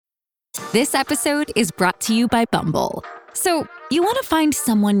This episode is brought to you by Bumble. So, you want to find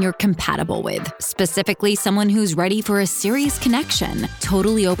someone you're compatible with, specifically someone who's ready for a serious connection,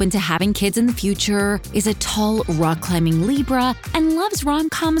 totally open to having kids in the future, is a tall, rock-climbing Libra, and loves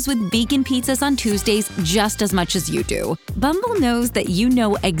rom-coms with vegan pizzas on Tuesdays just as much as you do. Bumble knows that you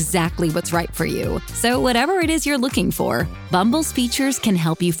know exactly what's right for you. So whatever it is you're looking for, Bumble's features can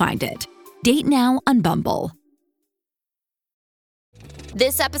help you find it. Date now on Bumble.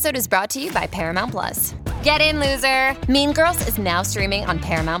 This episode is brought to you by Paramount Plus. Get in, loser! Mean Girls is now streaming on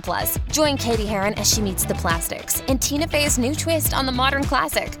Paramount Plus. Join Katie Heron as she meets the plastics in Tina Fey's new twist on the modern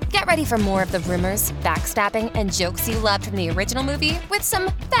classic. Get ready for more of the rumors, backstabbing, and jokes you loved from the original movie with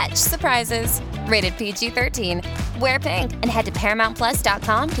some fetch surprises. Rated PG-13. Wear pink and head to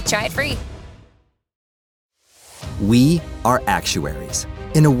ParamountPlus.com to try it free. We are actuaries.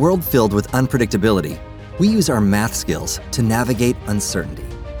 In a world filled with unpredictability, we use our math skills to navigate uncertainty.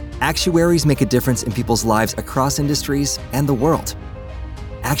 Actuaries make a difference in people's lives across industries and the world.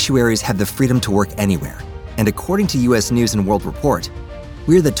 Actuaries have the freedom to work anywhere, and according to U.S. News & World Report,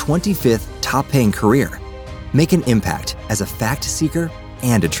 we're the 25th top-paying career. Make an impact as a fact seeker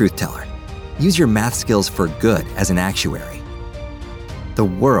and a truth teller. Use your math skills for good as an actuary. The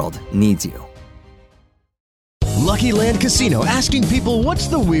world needs you. Lucky Land Casino, asking people, what's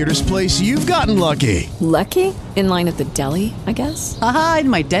the weirdest place you've gotten lucky? Lucky? In line at the deli, I guess? Aha, in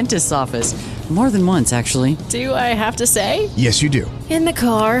my dentist's office. More than once, actually. Do I have to say? Yes, you do. In the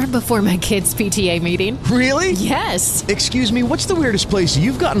car before my kids' PTA meeting. Really? Yes. Excuse me, what's the weirdest place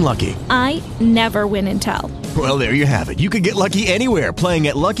you've gotten lucky? I never win and tell. Well, there you have it. You can get lucky anywhere, playing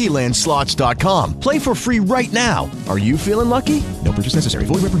at LuckyLandSlots.com. Play for free right now. Are you feeling lucky? No purchase necessary.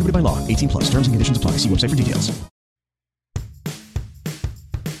 Void where prohibited by law. 18+. Terms and conditions apply. See website for details.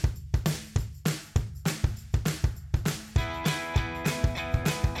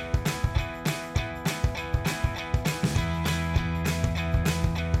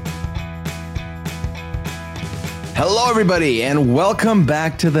 Hello, everybody, and welcome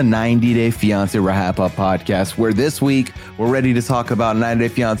back to the 90 Day Fiancé Wrap Up podcast, where this week we're ready to talk about 90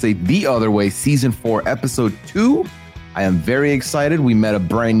 Day Fiancé The Other Way, Season 4, Episode 2. I am very excited. We met a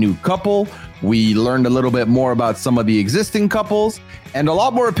brand new couple. We learned a little bit more about some of the existing couples, and a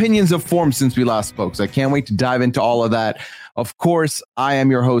lot more opinions have formed since we last spoke. So I can't wait to dive into all of that. Of course, I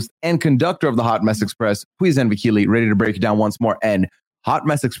am your host and conductor of the Hot Mess Express, Huizan Vakili, ready to break it down once more. And Hot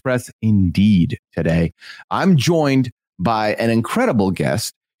Mess Express indeed today. I'm joined by an incredible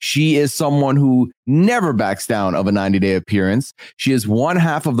guest. She is someone who never backs down of a 90-day appearance. She is one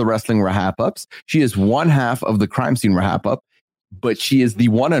half of the Wrestling Wrap-Ups. She is one half of the Crime Scene Wrap-Up, but she is the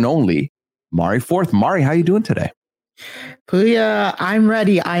one and only Mari Forth. Mari, how are you doing today? Puya, I'm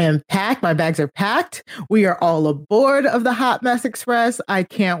ready. I am packed. My bags are packed. We are all aboard of the Hot Mess Express. I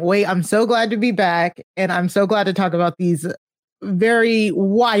can't wait. I'm so glad to be back, and I'm so glad to talk about these very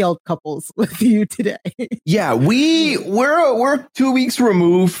wild couples with you today. Yeah, we're 2 weeks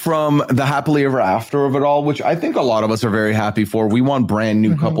removed from the happily ever after of it all, which I think a lot of us are very happy for. We want brand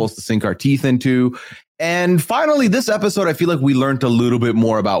new couples to sink our teeth into. And finally, this episode, I feel like we learned a little bit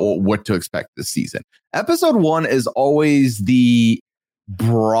more about what to expect this season. Episode 1 is always the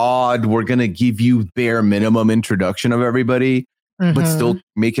broad, we're going to give you bare minimum introduction of everybody, but still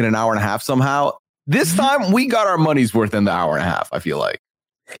make it an hour and a half somehow. This time we got our money's worth in the hour and a half, I feel like.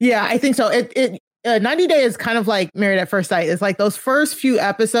 Yeah, I think so. 90 Day is kind of like Married at First Sight. It's like those first few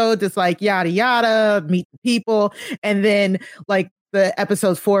episodes, it's like yada, yada, meet the people. And then like the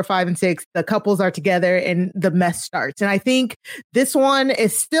episodes 4, 5, and 6, the couples are together and the mess starts. And I think this one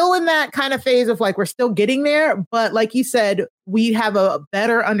is still in that kind of phase of like, we're still getting there. But like you said, we have a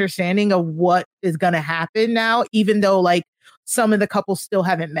better understanding of what is going to happen now, even though like some of the couples still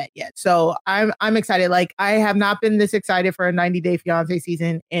haven't met yet. So I'm excited. Like I have not been this excited for a 90 Day Fiancé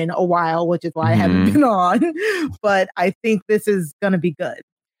season in a while, which is why I haven't been on. But I think this is going to be good.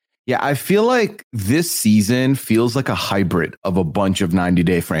 Yeah, I feel like this season feels like a hybrid of a bunch of 90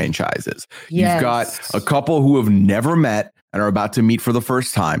 Day franchises. Yes. You've got a couple who have never met and are about to meet for the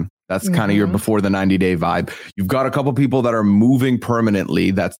first time. That's kind of your before the 90 Day vibe. You've got a couple people that are moving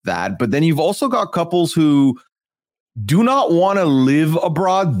permanently. That's that. But then you've also got couples who do not want to live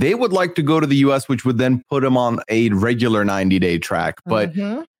abroad. They would like to go to the US, which would then put them on a regular 90-day track. But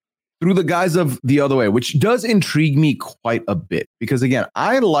through the guise of The Other Way, which does intrigue me quite a bit, because again,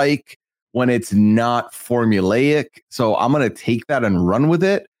 I like when it's not formulaic. So I'm going to take that and run with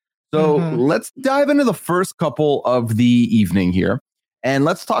it. So let's dive into the first couple of the evening here. And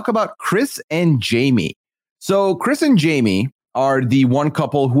let's talk about Chris and Jamie. So Chris and Jamie are the one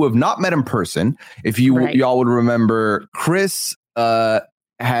couple who have not met in person. If y'all would remember, Chris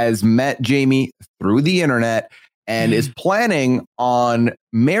has met Jamie through the internet and is planning on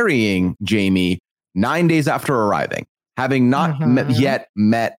marrying Jamie 9 days after arriving, having not yet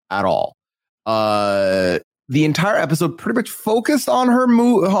met at all. The entire episode pretty much focused on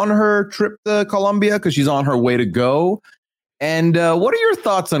her trip to Colombia because she's on her way to go. And what are your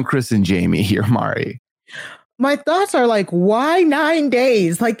thoughts on Chris and Jamie here, Mari? My thoughts are like, why 9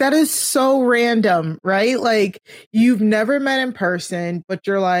 days? Like, that is so random, right? Like, you've never met in person, but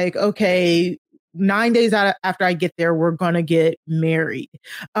you're like, okay, 9 days after I get there, we're going to get married.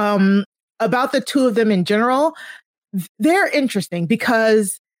 About the two of them in general, they're interesting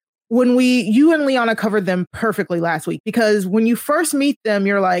because when you and Liana covered them perfectly last week, because when you first meet them,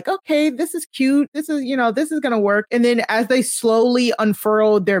 you're like, okay, this is cute. This is going to work. And then as they slowly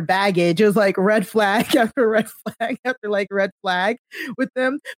unfurled their baggage, it was like red flag after red flag after like red flag with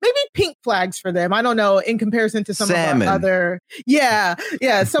them. Maybe pink flags for them. I don't know. In comparison to some of our other,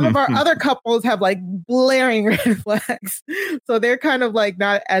 some of our other couples have like blaring red flags. So they're kind of like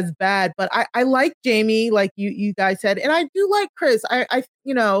not as bad, but I like Jamie, like you guys said. And I do like Chris.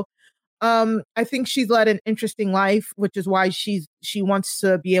 I think she's led an interesting life, which is why she wants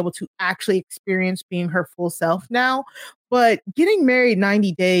to be able to actually experience being her full self now. But getting married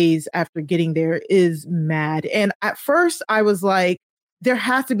 90 days after getting there is mad. And at first I was like, there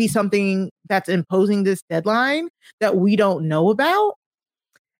has to be something that's imposing this deadline that we don't know about.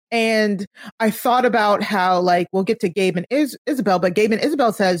 And I thought about how, like, we'll get to Gabe and Isabel, but Gabe and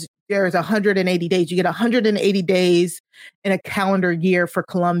Isabel says there's 180 days. You get 180 days in a calendar year for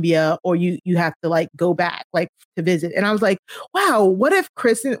Colombia, or you have to like go back like to visit. And I was like, wow, what if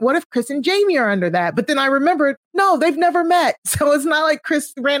Chris and Jamie are under that? But then I remembered, no, they've never met. So it's not like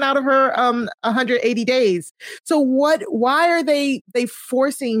Chris ran out of her 180 days. So why are they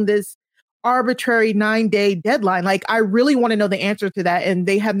forcing this arbitrary 9-day deadline? Like, I really want to know the answer to that, and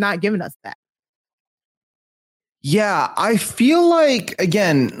they have not given us that. Yeah, I feel like,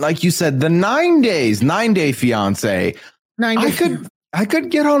 again, like you said, the 9-day fiance, I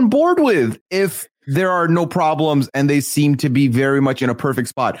could get on board with if there are no problems and they seem to be very much in a perfect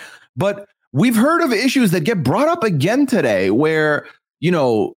spot. But we've heard of issues that get brought up again today where,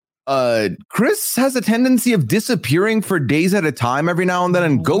 Chris has a tendency of disappearing for days at a time every now and then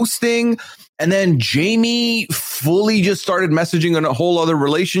and ghosting. And then Jamie fully just started messaging on a whole other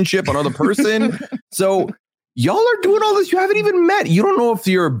relationship, another person. So y'all are doing all this. You haven't even met. You don't know if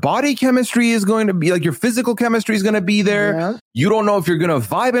your body chemistry is going to be like your physical chemistry is going to be there. Yeah. You don't know if you're going to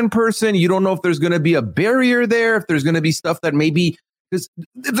vibe in person. You don't know if there's going to be a barrier there, if there's going to be stuff that maybe, because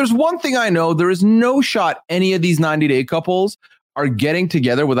if there's one thing I know, there is no shot any of these 90-day couples are getting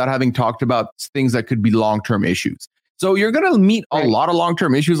together without having talked about things that could be long-term issues. So you're going to meet a lot of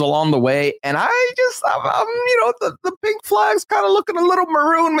long-term issues along the way. And I'm the pink flag's kind of looking a little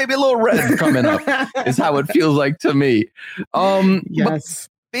maroon, maybe a little red coming up is how it feels like to me. Yes.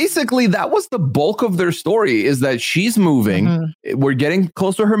 Basically, that was the bulk of their story, is that she's moving. Mm-hmm. We're getting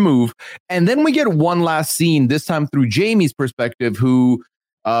close to her move. And then we get one last scene, this time through Jamie's perspective, who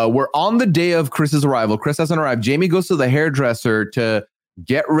we're on the day of Chris's arrival. Chris hasn't arrived. Jamie goes to the hairdresser to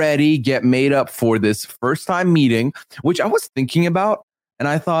get ready, get made up for this first time meeting, which I was thinking about. And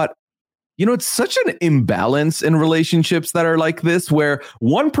I thought, it's such an imbalance in relationships that are like this, where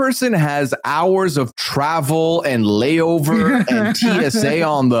one person has hours of travel and layover and TSA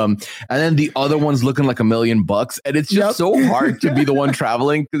on them, and then the other one's looking like $1 million. And it's just so hard to be the one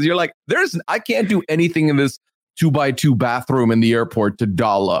traveling, because you're like, I can't do anything in this 2x2 bathroom in the airport to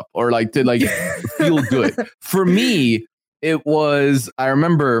doll up or like to like feel good. For me, I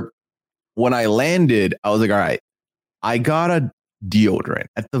remember when I landed, I was like, all right, I got a deodorant.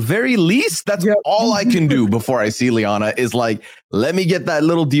 At the very least, that's all I can do before I see Liana is like, let me get that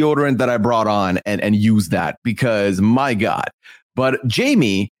little deodorant that I brought on and use that, because my God. But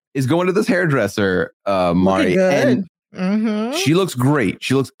Jamie is going to this hairdresser, Mari, and she looks great.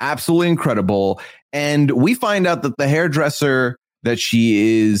 She looks absolutely incredible. And we find out that the hairdresser that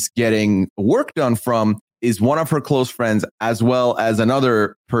she is getting work done from is one of her close friends, as well as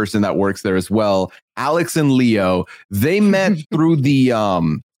another person that works there as well, Alex and Leo. They met through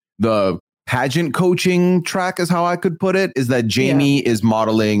the pageant coaching track, is how I could put it, is that Jamie is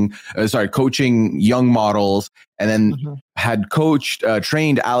coaching young models, and then had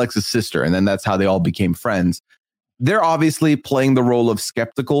trained Alex's sister. And then that's how they all became friends. They're obviously playing the role of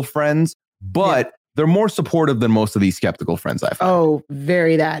skeptical friends, but they're more supportive than most of these skeptical friends I've had. Oh,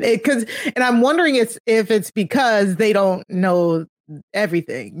 very that. And I'm wondering if it's because they don't know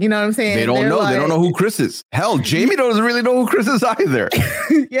everything. You know what I'm saying? They don't know. They don't know who Chris is. Hell, Jamie doesn't really know who Chris is either.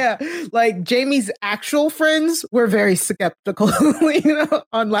 Yeah. Like Jamie's actual friends were very skeptical,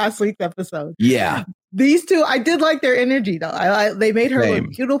 on last week's episode. Yeah. These two, I did like their energy though. They made her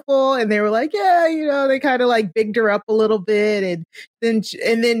look beautiful, and they were like, yeah, they kind of like bigged her up a little bit, and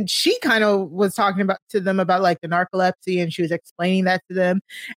then she kind of was talking to them about like the narcolepsy, and she was explaining that to them,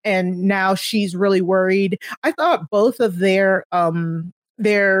 and now she's really worried. I thought both of their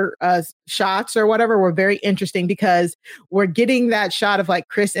shots or whatever were very interesting, because we're getting that shot of like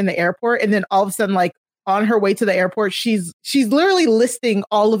Chris in the airport, and then all of a sudden, like, on her way to the airport, she's literally listing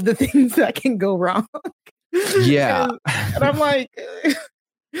all of the things that can go wrong. Yeah. and I'm like,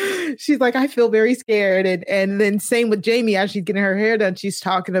 she's like, I feel very scared. And then same with Jamie, as she's getting her hair done, she's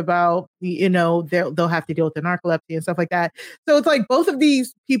talking about, they'll have to deal with the narcolepsy and stuff like that. So it's like both of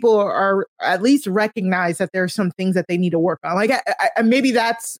these people are at least recognize that there's some things that they need to work on. Like maybe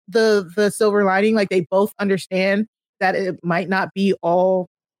that's the silver lining. Like they both understand that it might not be all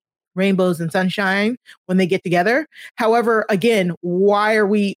rainbows and sunshine when they get together. However, again, why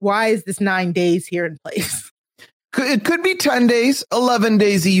is this 9 days here in place? It could be 10 days, 11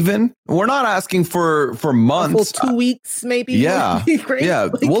 days even. We're not asking for months. 2 weeks, maybe. Yeah. Yeah.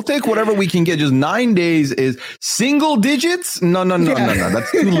 We'll take whatever we can get. Just 9 days is single digits. No.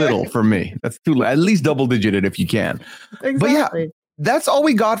 That's too little for me. That's too little. At least double digited if you can. Exactly. But yeah, that's all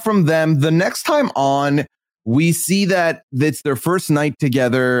we got from them. The next time on, we see that it's their first night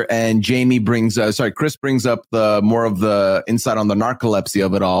together, and Chris brings up more of the insight on the narcolepsy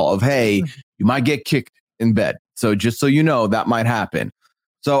of it all, of, hey, you might get kicked in bed. So just so you know, that might happen.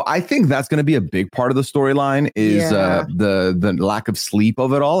 So I think that's going to be a big part of the storyline is the lack of sleep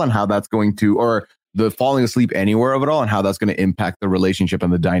of it all, and how that's going to, or the falling asleep anywhere of it all, and how that's going to impact the relationship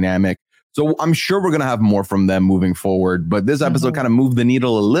and the dynamic. So I'm sure we're going to have more from them moving forward. But this episode kind of moved the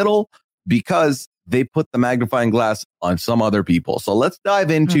needle a little because they put the magnifying glass on some other people. So let's dive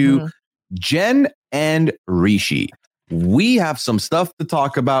into Jen and Rishi. We have some stuff to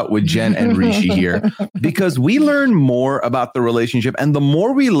talk about with Jen and Rishi here, because we learn more about the relationship. And the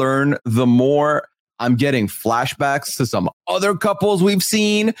more we learn, the more I'm getting flashbacks to some other couples we've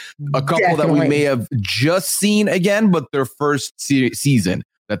seen, a couple that we may have just seen again, but their first season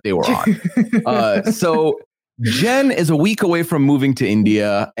that they were on. So Jen is a week away from moving to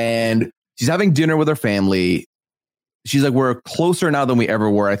India, and she's having dinner with her family. She's like, we're closer now than we ever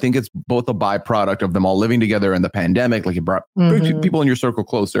were. I think it's both a byproduct of them all living together in the pandemic. Like, it brought people in your circle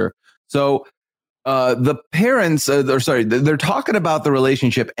closer. So the parents, they're talking about the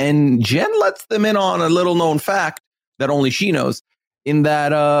relationship, and Jen lets them in on a little known fact that only she knows, in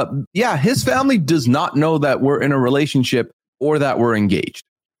that, his family does not know that we're in a relationship or that we're engaged.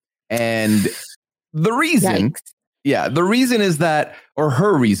 And the reason, the reason is that, or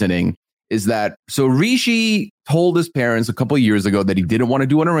her reasoning is that, so Rishi told his parents a couple of years ago that he didn't want to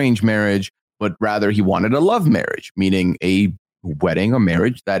do an arranged marriage, but rather he wanted a love marriage, meaning a wedding or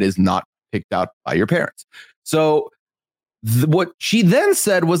marriage that is not picked out by your parents. So what she then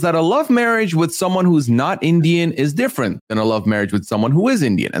said was that a love marriage with someone who's not Indian is different than a love marriage with someone who is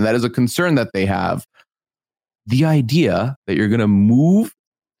Indian. And that is a concern that they have. The idea that you're going to move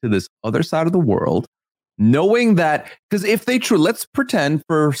to this other side of the world, knowing that, because if they let's pretend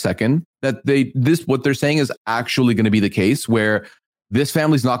for a second that what they're saying is actually going to be the case, where this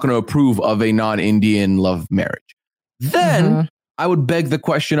family's not going to approve of a non-Indian love marriage, then I would beg the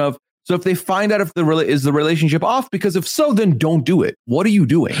question of, so if they find out if is the relationship off, because if so, then don't do it. What are you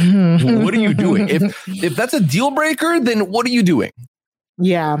doing? What are you doing? If that's a deal breaker, then what are you doing?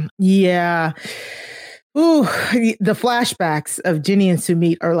 Yeah. Ooh, the flashbacks of Ginny and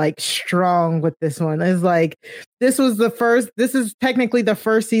Sumit are like strong with this one. It's like, this is technically the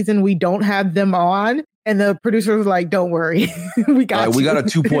first season we don't have them on. And the producer was like, don't worry. we got a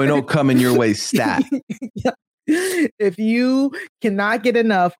 2.0 coming your way stat. Yeah. If you cannot get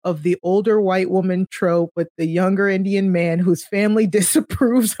enough of the older white woman trope with the younger Indian man whose family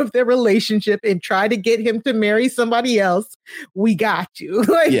disapproves of their relationship and try to get him to marry somebody else, we got you.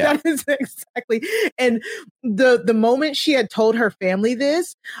 That is exactly. And the moment she had told her family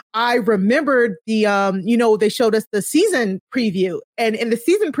this, I remembered they showed us the season preview, and in the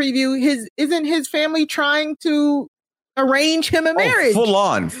season preview, his family trying to arrange him a marriage. Full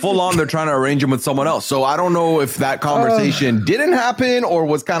on. They're trying to arrange him with someone else. So I don't know if that conversation didn't happen or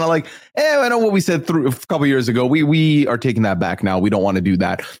was kind of like, I know what we said a couple years ago. We are taking that back now. We don't want to do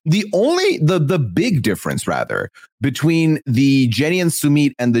that. The big difference rather between the Jenny and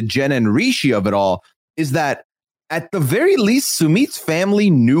Sumit and the Jen and Rishi of it all is that at the very least, Sumit's family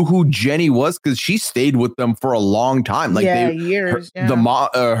knew who Jenny was because she stayed with them for a long time. Like years.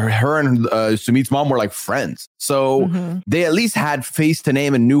 Her and Sumit's mom were like friends. So they at least had face to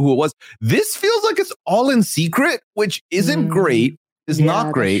name and knew who it was. This feels like it's all in secret, which isn't great. It's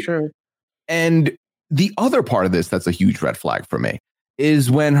not great. True. And the other part of this that's a huge red flag for me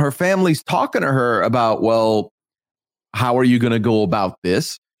is when her family's talking to her about, well, how are you going to go about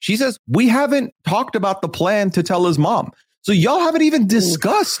this? She says, we haven't talked about the plan to tell his mom. So y'all haven't even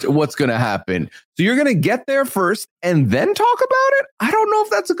discussed what's going to happen. So you're going to get there first and then talk about it? I don't know if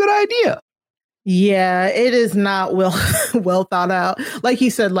that's a good idea. Yeah, it is not well thought out. Like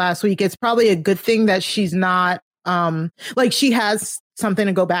he said last week, it's probably a good thing that she's not like she has something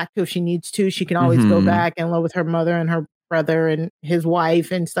to go back to if she needs to. She can always go back and live with her mother and her brother and his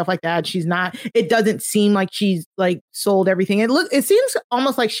wife and stuff like that. She's not, it doesn't seem like she's like sold everything. It seems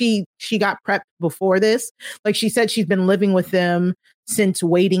almost like she got prepped before this. Like she said, she's been living with them since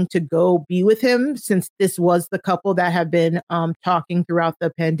waiting to go be with him, since this was the couple that have been talking throughout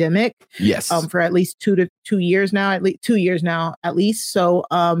the pandemic. Yes. For at least 2 years now, at least 2 years now, at least. So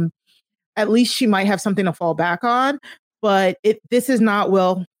at least she might have something to fall back on, but this is not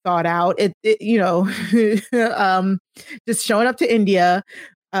well thought out. It you know, just showing up to India,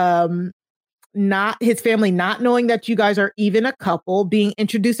 not his family not knowing that you guys are even a couple, being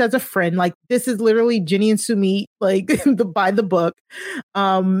introduced as a friend. Like this is literally Ginny and Sumit, like by the book.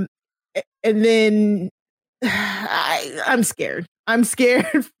 And then I'm scared. I'm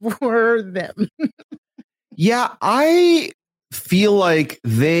scared for them. Yeah, I feel like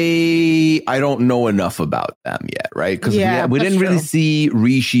I don't know enough about them yet, right? Because we didn't really see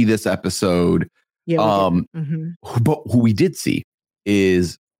Rishi this episode. Yeah, but who we did see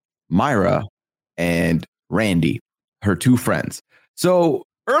is Myra and Randy, her two friends. So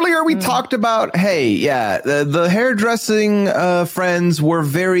earlier we talked about, the hairdressing friends were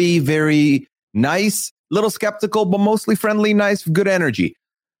very, very nice, little skeptical, but mostly friendly, nice, good energy.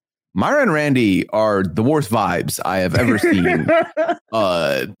 Myra and Randy are the worst vibes I have ever seen.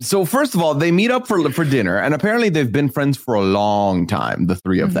 So first of all, they meet up for dinner, and apparently they've been friends for a long time, the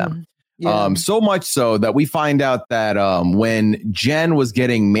three of them. Yeah. So much so that we find out that when Jen was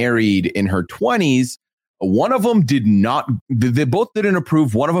getting married in her 20s, one of them they both didn't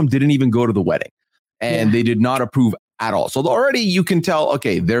approve. One of them didn't even go to the wedding, and they did not approve at all. So already you can tell,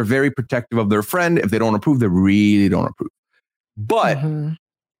 okay, they're very protective of their friend. If they don't approve, they really don't approve. But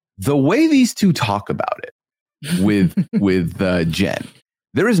the way these two talk about it with Jen,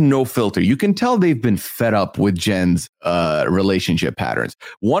 there is no filter. You can tell they've been fed up with Jen's relationship patterns.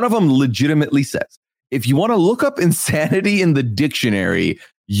 One of them legitimately says, if you want to look up insanity in the dictionary,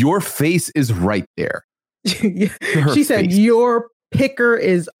 your face is right there. She said, your picker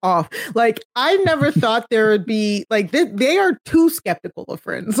is off. Like, I never thought there would be like, they are too skeptical of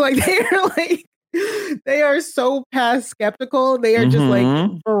friends. Like, they're like, they are so past skeptical. They are just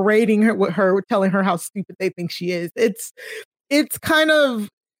like berating her, telling her how stupid they think she is. It's kind of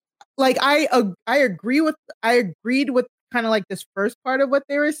like I agreed with kind of like this first part of what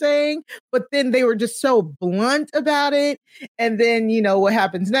they were saying, but then they were just so blunt about it. And then, you know, what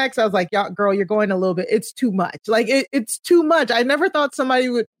happens next? I was like, yeah, girl, you're going a little bit. It's too much. Like it's too much. I never thought somebody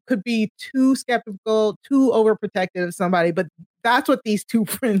could be too skeptical, too overprotective of somebody, but that's what these two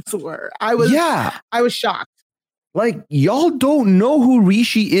friends were. I was shocked. Like, y'all don't know who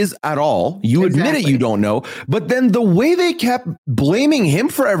Rishi is at all. You admit it, you don't know. But then the way they kept blaming him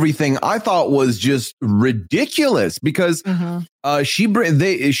for everything, I thought was just ridiculous because she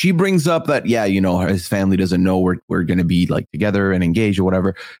brings up that, you know, his family doesn't know we're going to be like together and engaged or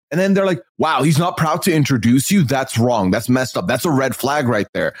whatever. And then they're like, wow, he's not proud to introduce you. That's wrong. That's messed up. That's a red flag right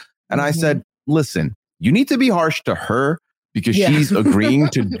there. And I said, listen, you need to be harsh to her because she's agreeing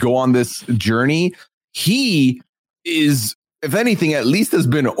to go on this journey. He is, if anything, at least has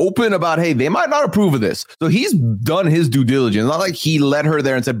been open about, hey, they might not approve of this. So he's done his due diligence. Not like he led her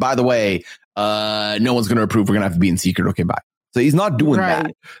there and said, by the way, no one's going to approve. We're going to have to be in secret. Okay, bye. So he's not doing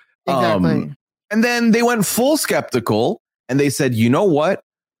that. Exactly. And then they went full skeptical and they said, you know what?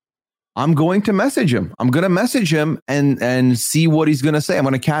 I'm going to message him. I'm going to message him and see what he's going to say. I'm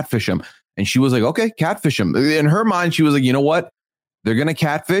going to catfish him. And she was like, okay, catfish him. In her mind, she was like, you know what? They're going to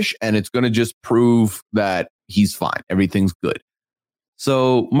catfish and it's going to just prove that he's fine. Everything's good.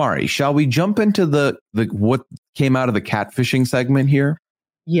 So, Mari, shall we jump into the what came out of the catfishing segment here?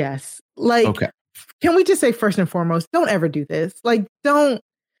 Yes. Like, okay. Can we just say first and foremost, don't ever do this. Like, don't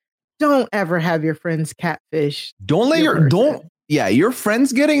ever have your friends catfish. Don't let your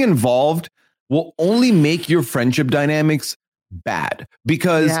friends getting involved will only make your friendship dynamics bad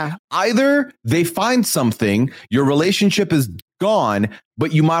because either they find something, your relationship is gone,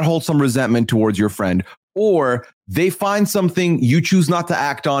 but you might hold some resentment towards your friend, or they find something, you choose not to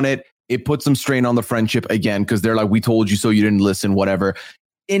act on it. It puts some strain on the friendship again because they're like, we told you so, you didn't listen, whatever.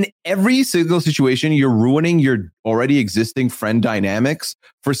 In every single situation, you're ruining your already existing friend dynamics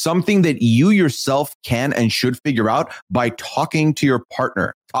for something that you yourself can and should figure out by talking to your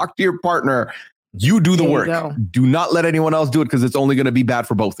partner. Talk to your partner. You do the work. Do not let anyone else do it because it's only going to be bad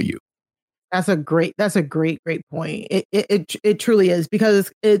for both of you. That's a great point. It truly is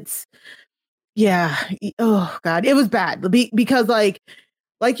because it's, oh God, it was bad because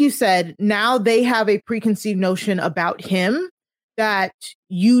like you said, now they have a preconceived notion about him that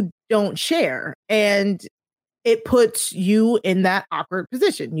you don't share. And it puts you in that awkward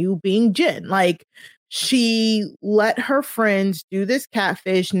position, you being Jen. Like, she let her friends do this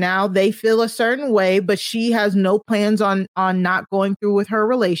catfish. Now they feel a certain way, but she has no plans on not going through with her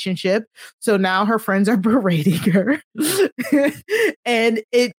relationship. So now her friends are berating her. and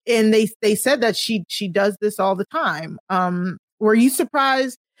they said that she does this all the time. Were you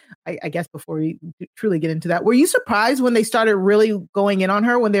surprised? I guess before we truly get into that, were you surprised when they started really going in on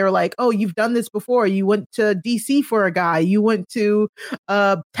her, when they were like, oh, you've done this before. You went to DC for a guy. You went to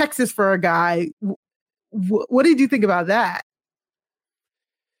Texas for a guy. What did you think about that?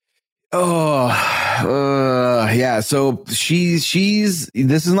 Yeah. So she's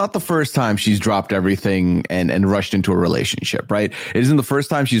this is not the first time she's dropped everything and rushed into a relationship, right? It isn't the first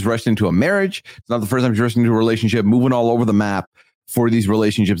time she's rushed into a marriage. It's not the first time she's rushed into a relationship, moving all over the map for these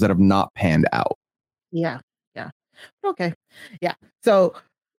relationships that have not panned out. Yeah. Okay. Yeah. So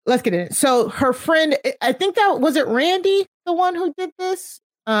let's get in it. So her friend, I think was it Randy, the one who did this?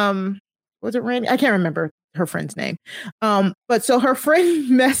 Was it Randy? I can't remember her friend's name. But so her friend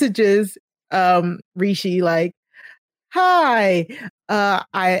messages Rishi like, hi,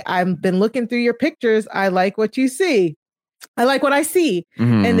 I've been looking through your pictures. I like what you see. I like what I see.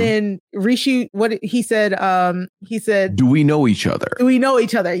 Mm-hmm. And then Rishi, what he said, do we know each other? Do we know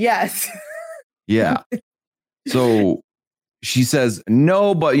each other? Yes. Yeah. So she says,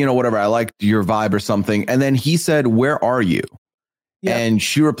 no, but whatever. I liked your vibe or something. And then he said, where are you? Yep. And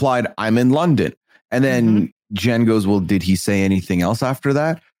she replied, I'm in London. And then Jen goes, well, did he say anything else after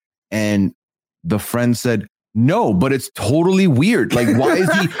that? And the friend said, no, but it's totally weird. Like,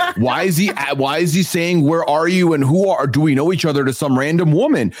 why is he saying, where are you? And do we know each other to some random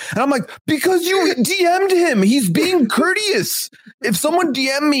woman? And I'm like, because you DM'd him. He's being courteous. If someone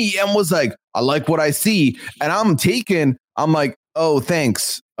DM'd me and was like, I like what I see, and I'm like, oh,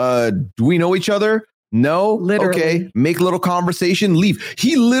 thanks. Do we know each other? No. Literally. Okay. Make a little conversation, leave.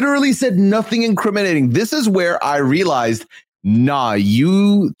 He literally said nothing incriminating. This is where I realized, nah,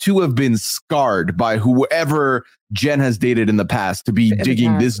 you two have been scarred by whoever Jen has dated in the past to be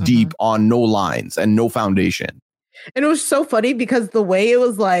digging this deep on no lines and no foundation. And it was so funny because the way it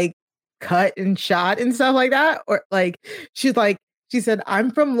was like cut and shot and stuff like that, or like she said,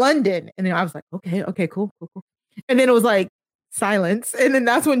 I'm from London. And then I was like, okay, cool. And then it was like silence. And then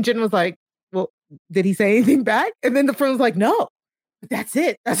that's when Jen was like, well, did he say anything back? And then the friend was like, no, that's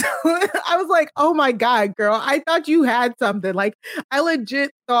it. I was like, oh my God, girl, I thought you had something. Like, I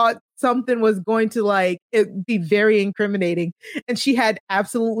legit thought something was going to like it be very incriminating. And she had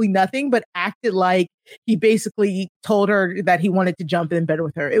absolutely nothing, but acted like he basically told her that he wanted to jump in bed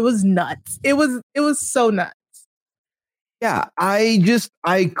with her. It was nuts. It was so nuts. Yeah,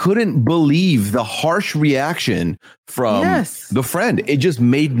 I couldn't believe the harsh reaction from the friend. It just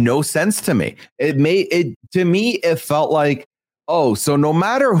made no sense to me. It felt like, oh, so no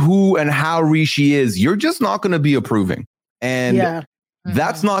matter who and how Rishi is, you're just not going to be approving. And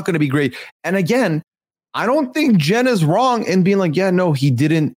that's not going to be great. And again, I don't think Jen is wrong in being like, yeah, no, he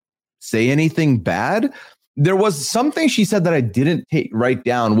didn't say anything bad. There was something she said that I didn't write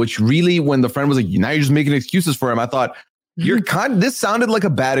down, which really, when the friend was like, now you're just making excuses for him, I thought, this sounded like a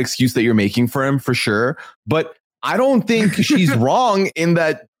bad excuse that you're making for him for sure. But I don't think she's wrong in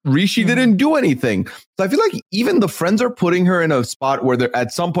that Rishi didn't do anything. So I feel like even the friends are putting her in a spot where they're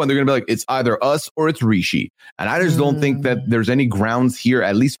at some point they're going to be like, it's either us or it's Rishi. And I just don't think that there's any grounds here,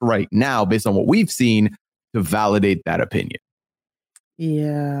 at least right now, based on what we've seen, to validate that opinion.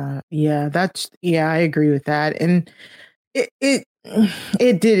 Yeah, I agree with that. And it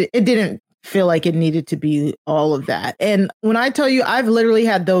didn't feel like it needed to be all of that. And when I tell you, I've literally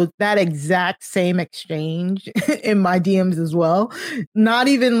had that exact same exchange in my DMs as well. Not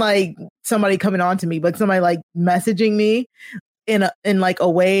even like somebody coming on to me, but somebody like messaging me in like a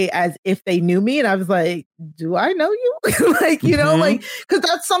way as if they knew me. And I was like, do I know you? Like, like, because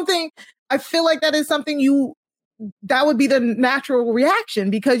that's something, I feel like that is something you that would be the natural reaction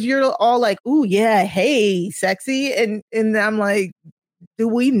because you're all like, ooh, yeah, hey, sexy. And I'm like, do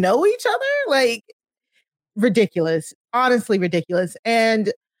we know each other? Like, ridiculous, honestly ridiculous.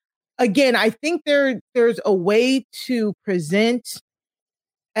 And again, I think there's a way to present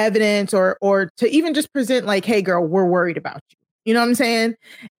evidence or to even just present like, hey girl, we're worried about you. You know what I'm saying?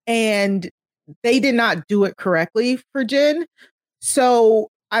 And they did not do it correctly for Jen. So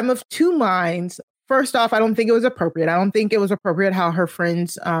I'm of two minds. First off, I don't think it was appropriate. I don't think it was appropriate how her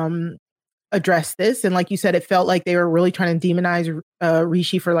friends addressed this. And like you said, it felt like they were really trying to demonize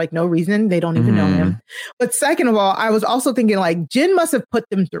Rishi for like no reason. They don't even know him. But second of all, I was also thinking like Jen must have put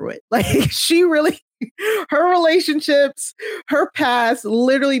them through it. Like she really, her relationships, her past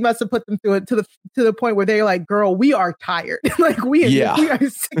literally must have put them through it to the point where they're like, girl, we are tired. Like we are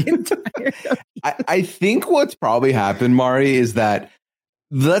sick and tired of you. I think what's probably happened, Mari, is that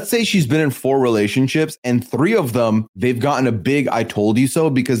let's say she's been in 4 relationships and 3 of them, they've gotten a big I told you so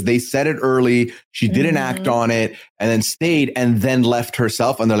because they said it early. She didn't act on it and then stayed and then left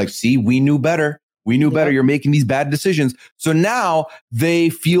herself. And they're like, see, we knew better. We knew better. You're making these bad decisions. So now they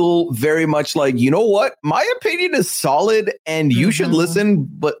feel very much like, you know what? My opinion is solid and you should listen,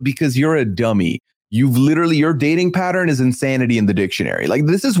 but because you're a dummy. You've literally, your dating pattern is insanity in the dictionary. Like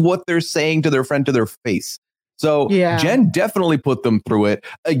this is what they're saying to their friend to their face. So Jen definitely put them through it.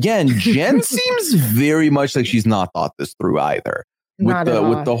 Again, Jen seems very much like she's not thought this through either. With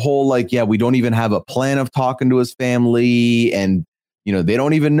the whole like, yeah, we don't even have a plan of talking to his family and, you know, they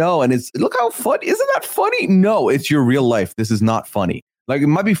don't even know. And it's, look how funny. Isn't that funny? No, it's your real life. This is not funny. Like it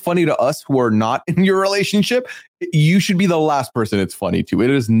might be funny to us who are not in your relationship. You should be the last person it's funny to.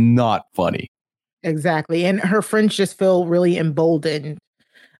 It is not funny. Exactly. And her friends just feel really emboldened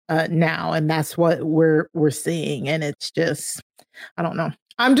now, and that's what we're seeing. And it's just, I don't know.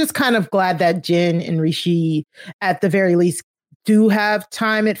 I'm just kind of glad that Jen and Rishi, at the very least, do have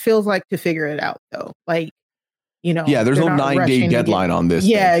time. It feels like to figure it out, though. Like, you know, yeah, there's no 9-day deadline on this.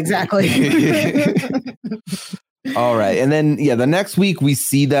 Yeah, exactly. All right, and then the next week we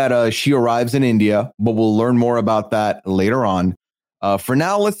see that she arrives in India, but we'll learn more about that later on. For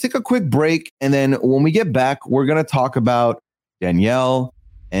now, let's take a quick break, and then when we get back, we're gonna talk about Danielle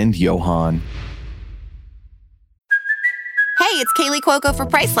and Johan. Hey, it's Kaylee Cuoco for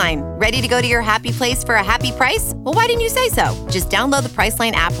Priceline. Ready to go to your happy place for a happy price? Well, why didn't you say so? Just download the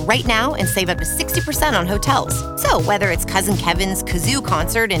Priceline app right now and save up to 60% on hotels. So whether it's Cousin Kevin's Kazoo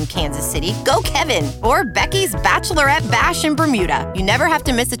Concert in Kansas City, go Kevin, or Becky's Bachelorette Bash in Bermuda, you never have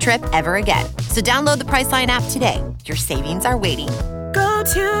to miss a trip ever again. So download the Priceline app today. Your savings are waiting. Go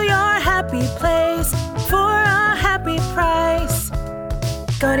to your happy place for a happy price.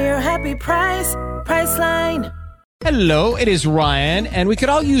 Go to your happy price, Priceline. Hello, it is Ryan, and we could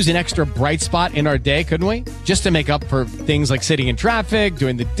all use an extra bright spot in our day, couldn't we? Just to make up for things like sitting in traffic,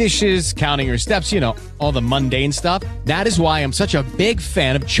 doing the dishes, counting your steps, you know, all the mundane stuff. That is why I'm such a big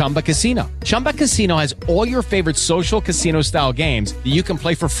fan of Chumba Casino. Chumba Casino has all your favorite social casino-style games that you can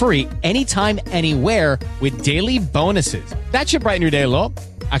play for free anytime, anywhere with daily bonuses. That should brighten your day a little.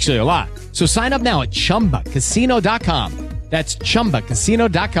 Actually, a lot. So sign up now at ChumbaCasino.com. That's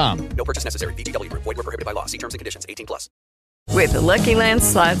ChumbaCasino.com. No purchase necessary. VGW Group. Void where prohibited by law. See terms and conditions. 18+. With the Lucky Land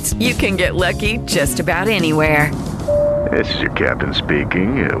Slots, you can get lucky just about anywhere. This is your captain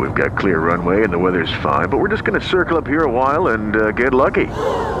speaking. We've got clear runway and the weather's fine, but we're just going to circle up here a while and get lucky.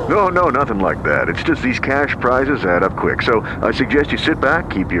 No, nothing like that. It's just these cash prizes add up quick. So I suggest you sit back,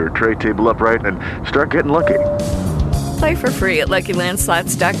 keep your tray table upright, and start getting lucky. Play for free at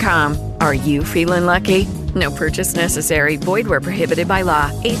LuckyLandSlots.com. Are you feeling lucky? No purchase necessary. Void where prohibited by law.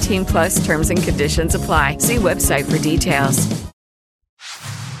 18+ terms and conditions apply. See website for details.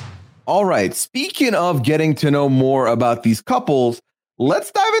 All right. Speaking of getting to know more about these couples,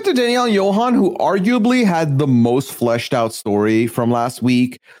 let's dive into Danielle and Johan, who arguably had the most fleshed out story from last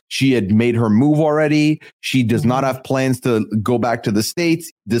week. She had made her move already. She does not have plans to go back to the States,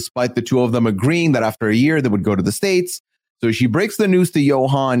 despite the two of them agreeing that after a year they would go to the States. So she breaks the news to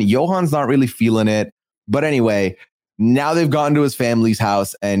Johan. Johan's not really feeling it. But anyway, now they've gotten to his family's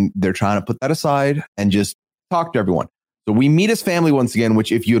house and they're trying to put that aside and just talk to everyone. So we meet his family once again,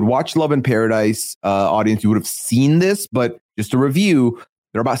 which if you had watched Love in Paradise, audience, you would have seen this. But just to review,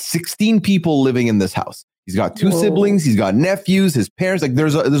 there are about 16 people living in this house. He's got 2 siblings. He's got nephews, his parents. Like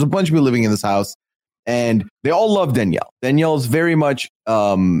there's a bunch of people living in this house. And they all love Danielle. Danielle's very much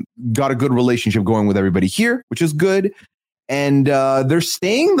got a good relationship going with everybody here, which is good. And they're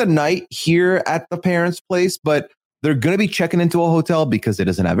staying the night here at the parents' place, but they're going to be checking into a hotel because it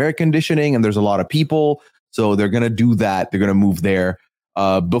doesn't have air conditioning and there's a lot of people. So they're going to do that. They're going to move there.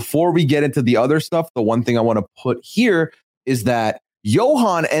 Before we get into the other stuff, the one thing I want to put here is that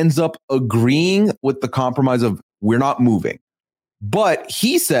Johan ends up agreeing with the compromise of we're not moving. But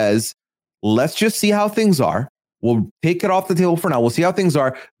he says, let's just see how things are. We'll take it off the table for now. We'll see how things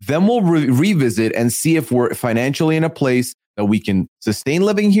are. Then we'll revisit and see if we're financially in a place that we can sustain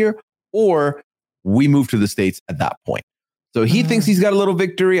living here, or we move to the States at that point. So he thinks he's got a little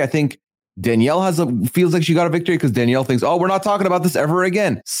victory. I think Danielle feels like she got a victory because Danielle thinks, oh, we're not talking about this ever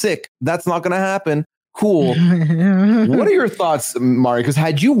again. Sick. That's not going to happen. Cool. What are your thoughts, Mari? Because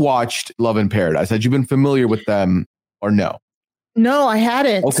had you watched Love in Paradise, had you been familiar with them or no? No, I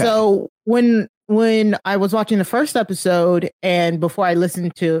hadn't. Okay. So when I was watching the first episode and before I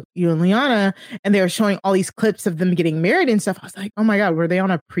listened to you and Liana and they were showing all these clips of them getting married and stuff, I was like, oh my God, were they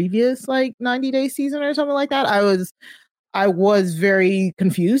on a previous 90-day season or something like that? I was very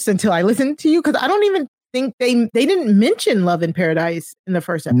confused until I listened to you because I don't even think they didn't mention Love in Paradise in the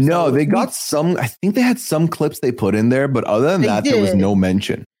first episode. No, they got some, I think they had some clips they put in there, but other than that, there was no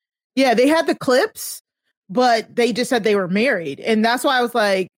mention. Yeah, they had the clips, but they just said they were married. And that's why I was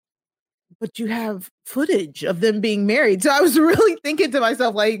like, but you have footage of them being married. So I was really thinking to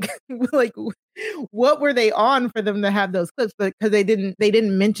myself, like what were they on for them to have those clips? But because they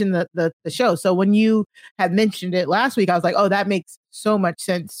didn't mention the show. So when you had mentioned it last week, I was like, oh, that makes so much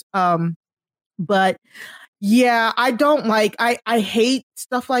sense. But yeah, I don't I hate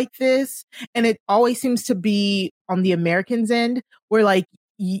stuff like this. And it always seems to be on the Americans' end where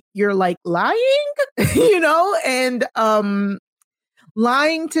you're lying, and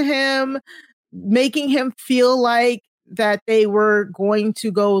lying to him, making him feel like that they were going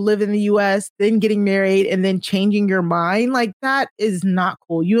to go live in the US, then getting married and then changing your mind. That is not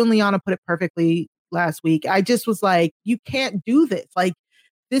cool. You and Liana put it perfectly last week. I just was like, you can't do this.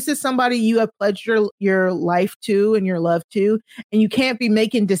 This is somebody you have pledged your life to and your love to, and you can't be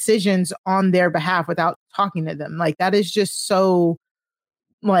making decisions on their behalf without talking to them. That is just so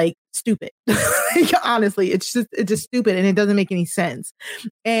stupid. Honestly, it's just stupid and it doesn't make any sense.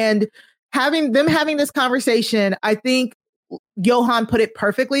 And having this conversation, I think Johan put it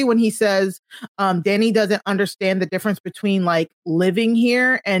perfectly when he says Danny doesn't understand the difference between living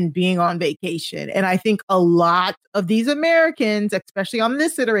here and being on vacation. And I think a lot of these Americans, especially on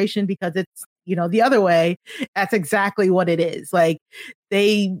this iteration, because it's the other way, that's exactly what it is.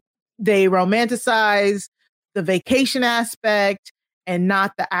 They romanticize the vacation aspect and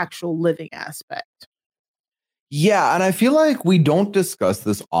not the actual living aspect. Yeah, and I feel like we don't discuss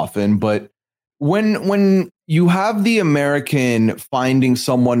this often, but when you have the American finding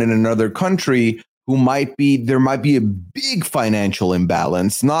someone in another country who there might be a big financial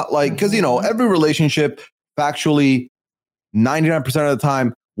imbalance, not because every relationship, factually, 99% of the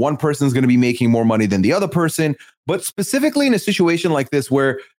time, one person is going to be making more money than the other person, but specifically in a situation like this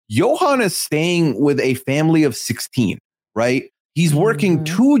where Johan is staying with a family of 16, right? He's working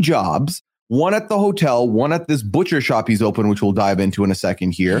 2 jobs, one at the hotel, one at this butcher shop he's opened, which we'll dive into in a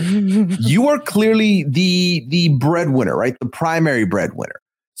second here. You are clearly the breadwinner, right? The primary breadwinner.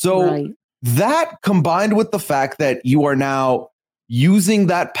 So that combined with the fact that you are now using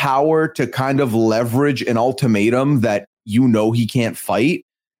that power to kind of leverage an ultimatum that he can't fight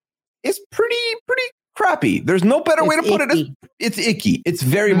is pretty crappy. There's no better way to put it. It's icky. It's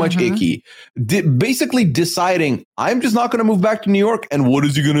very much icky. Basically deciding, I'm just not going to move back to New York. And what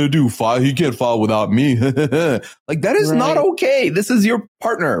is he going to do? He can't file without me. That is not okay. This is your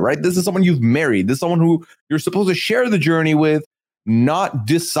partner, right? This is someone you've married. This is someone who you're supposed to share the journey with, not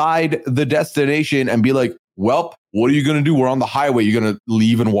decide the destination and be like, well, what are you going to do? We're on the highway. You're going to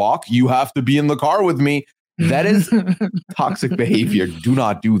leave and walk. You have to be in the car with me. That is toxic behavior. Do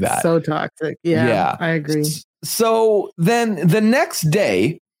not do that. So toxic. Yeah, I agree. So then the next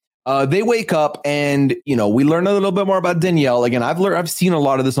day, they wake up and, we learn a little bit more about Danielle. Again, I've seen a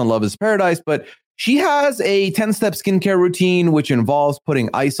lot of this on Love is Paradise, but she has a 10-step skincare routine, which involves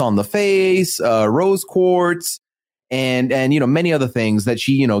putting ice on the face, rose quartz, and many other things that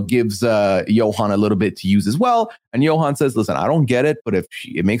she, gives Johan a little bit to use as well. And Johan says, listen, I don't get it, but if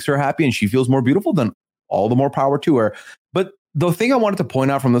it makes her happy and she feels more beautiful, then all the more power to her. But the thing I wanted to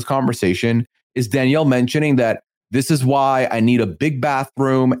point out from this conversation is Danielle mentioning that this is why I need a big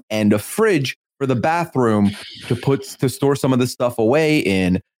bathroom and a fridge for the bathroom to store some of this stuff away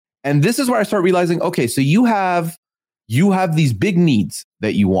in. And this is where I start realizing, okay, so you have these big needs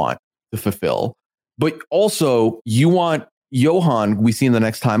that you want to fulfill, but also you want Johan, we see in the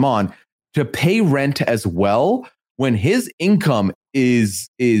next time on, to pay rent as well when his income is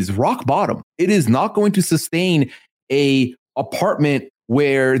rock bottom. It is not going to sustain a apartment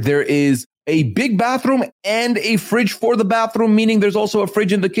where there is a big bathroom and a fridge for the bathroom, meaning there's also a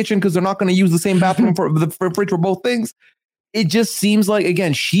fridge in the kitchen because they're not going to use the same bathroom for the fridge for both things. It just seems like,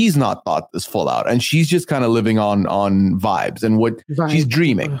 again, she's not thought this full out, and she's just kind of living on vibes and what she's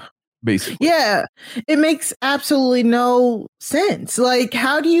dreaming, basically. Yeah, it makes absolutely no sense. Like,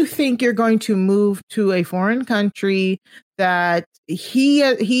 how do you think you're going to move to a foreign country that he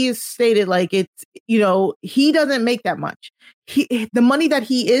has stated, like, it's, you know, he doesn't make that much. The money that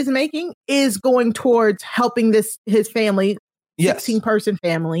he is making is going towards helping his family. 16-person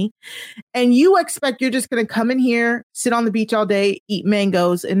family, and you expect you're just going to come in here, sit on the beach all day, eat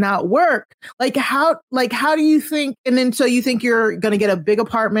mangoes, and not work? Like how do you think? And then so you think you're going to get a big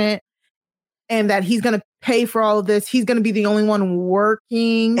apartment, and that he's going to pay for all of this? He's going to be the only one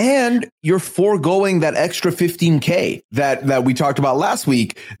working, and you're foregoing that extra $15K that we talked about last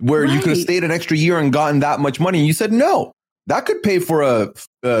week, where you could have stayed an extra year and gotten that much money. And you said no, that could pay for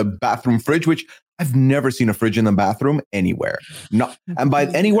a bathroom fridge, which I've never seen a fridge in the bathroom anywhere. No, and by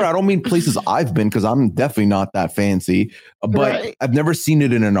anywhere, I don't mean places I've been, because I'm definitely not that fancy. But I've never seen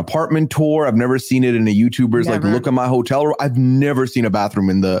it in an apartment tour. I've never seen it in a YouTuber's like look at my hotel room. I've never seen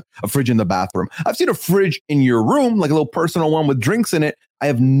a fridge in the bathroom. I've seen a fridge in your room, like a little personal one with drinks in it. I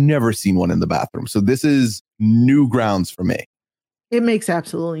have never seen one in the bathroom. So this is new grounds for me. It makes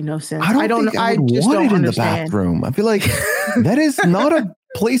absolutely no sense. I don't think I just want it in the bathroom. I feel like that is not a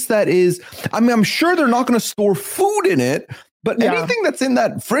place that is, I mean, I'm sure they're not going to store food in it, but anything that's in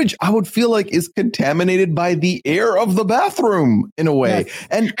that fridge, I would feel like is contaminated by the air of the bathroom in a way. Yes.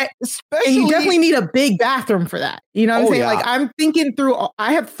 And especially, you definitely need a big bathroom for that. You know what I'm saying? Like, I'm thinking through,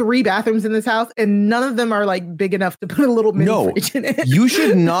 I have 3 bathrooms in this house, and none of them are like big enough to put a little mini fridge in it. You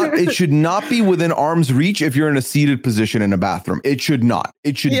should not, it should not be within arm's reach if you're in a seated position in a bathroom. It should not.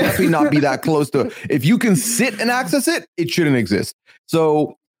 It should definitely not be that close to, if you can sit and access it, it shouldn't exist.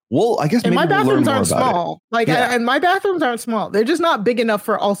 So, well, I guess maybe my bathrooms aren't small. And my bathrooms aren't small. They're just not big enough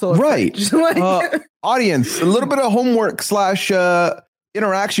for also a fridge. Audience, a little bit of homework /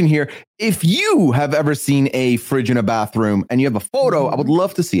 interaction here. If you have ever seen a fridge in a bathroom and you have a photo, I would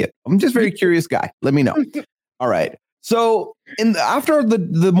love to see it. I'm just a very curious guy. Let me know. All right. So after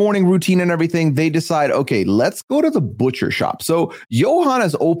the morning routine and everything, they decide, okay, let's go to the butcher shop. So Johan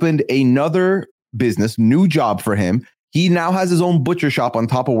has opened another business, new job for him. He now has his own butcher shop on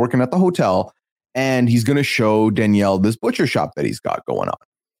top of working at the hotel, and he's going to show Danielle this butcher shop that he's got going on.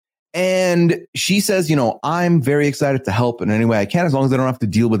 And she says, you know, I'm very excited to help in any way I can, as long as I don't have to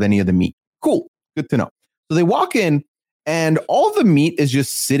deal with any of the meat. Cool. Good to know. So they walk in, and all the meat is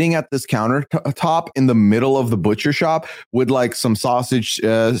just sitting at this countertop in the middle of the butcher shop with like some sausage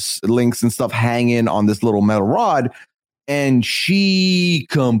links and stuff hanging on this little metal rod. And she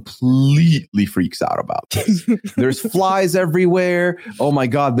completely freaks out about this. There's flies everywhere. Oh my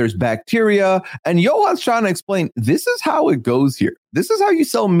God, there's bacteria. And Johan's trying to explain, this is how it goes here. This is how you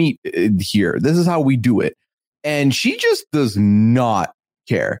sell meat here. This is how we do it. And she just does not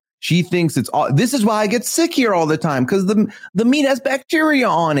care. She thinks it's all, this is why I get sick here all the time, because the meat has bacteria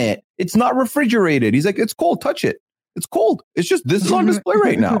on it. It's not refrigerated. He's like, it's cold. Touch it. It's cold. It's just, this is on display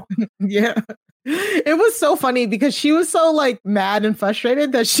right now. Yeah. It was so funny because she was so like mad and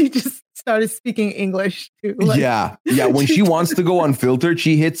frustrated that she just started speaking English too. Like, yeah. When she wants to go unfiltered,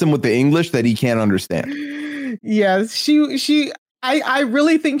 she hits him with the English that he can't understand. Yes, I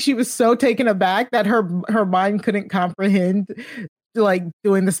really think she was so taken aback that her mind couldn't comprehend like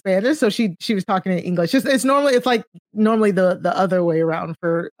doing the Spanish, so she was talking in English. It's normally the other way around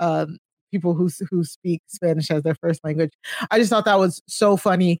for people who speak Spanish as their first language. I just thought that was so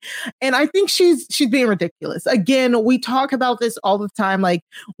funny. And I think she's being ridiculous. Again, we talk about this all the time. Like,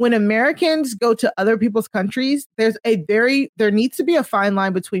 when Americans go to other people's countries, there needs to be a fine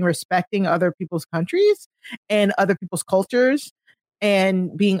line between respecting other people's countries and other people's cultures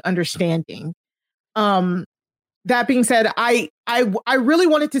and being understanding. That being said, I really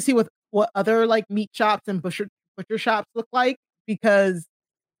wanted to see what other like meat shops and butcher shops look like, because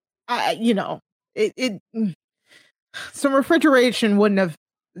some refrigeration wouldn't have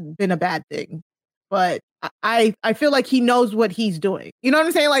been a bad thing, but I feel like he knows what he's doing. You know what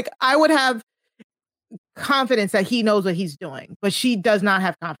I'm saying? Like, I would have confidence that he knows what he's doing, but she does not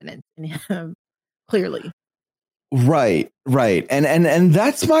have confidence in him, clearly. Right. And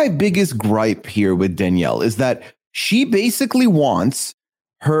that's my biggest gripe here with Danielle, is that she basically wants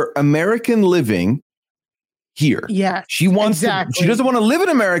her American living here. Yeah. She wants she doesn't want to live in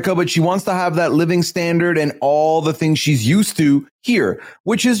America, but she wants to have that living standard and all the things she's used to here,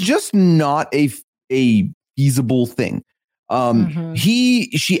 which is just not a feasible thing.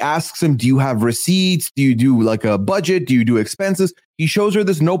 She asks him, do you have receipts? Do you do like a budget? Do you do expenses? He shows her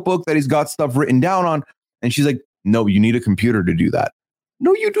this notebook that he's got stuff written down on. And she's like, no, you need a computer to do that.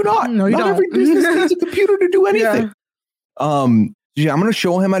 No, you do not. No, you not don't. Every business needs a computer to do anything. I'm going to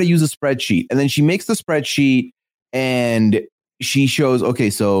show him how to use a spreadsheet. And then she makes the spreadsheet and she shows, okay,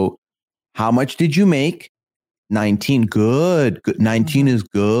 so how much did you make? 19. Good. 19 is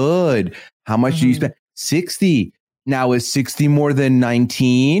good. How much do you spend? 60. Now is 60 more than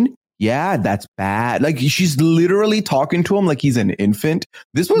 19? Yeah, that's bad. Like she's literally talking to him like he's an infant.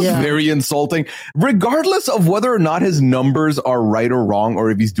 This was very insulting, regardless of whether or not his numbers are right or wrong, or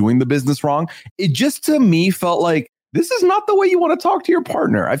if he's doing the business wrong. It just to me felt like this is not the way you want to talk to your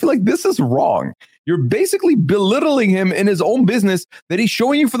partner. I feel like this is wrong. You're basically belittling him in his own business that he's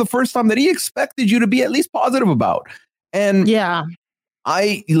showing you for the first time that he expected you to be at least positive about. And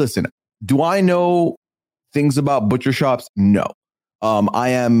listen, do I know things about butcher shops? No. I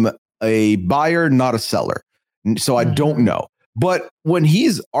am a buyer, not a seller. So I don't know. But when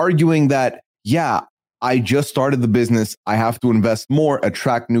he's arguing that, yeah, I just started the business, I have to invest more,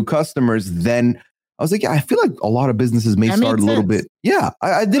 attract new customers, then I was like, yeah, I feel like a lot of businesses may start a little bit. Yeah,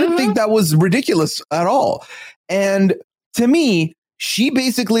 I didn't think that was ridiculous at all. And to me, she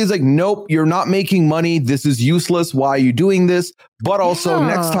basically is like, nope, you're not making money. This is useless. Why are you doing this? But also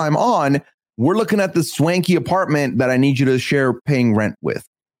next time on, we're looking at the swanky apartment that I need you to share paying rent with.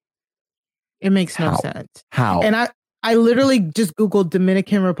 It makes no sense. How? And I literally just Googled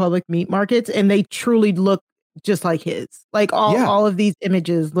Dominican Republic meat markets and they truly look just like his. Like all of these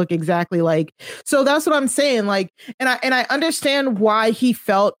images look exactly like. So that's what I'm saying. Like, and I understand why he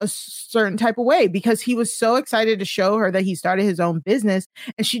felt a certain type of way, because he was so excited to show her that he started his own business,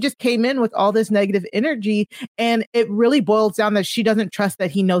 and she just came in with all this negative energy, and it really boils down that she doesn't trust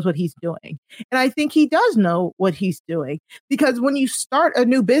that he knows what he's doing. And I think he does know what he's doing, because when you start a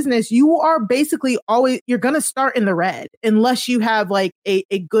new business, you are basically you're going to start in the red unless you have like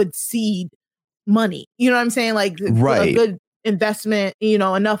a good seed money, you know what I'm saying? Like a good investment,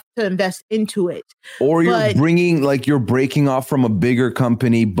 enough to invest into it. Or you're breaking off from a bigger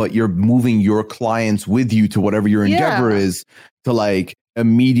company, but you're moving your clients with you to whatever your endeavor is to like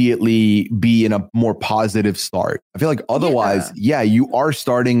immediately be in a more positive start. I feel like otherwise, you are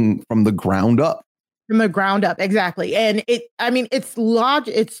starting from the ground up. From the ground up, exactly. And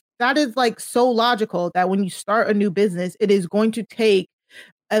that is like so logical that when you start a new business, it is going to take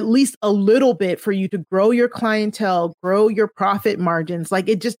at least a little bit for you to grow your clientele, grow your profit margins. Like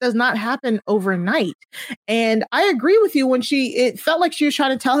it just does not happen overnight. And I agree with you when it felt like she was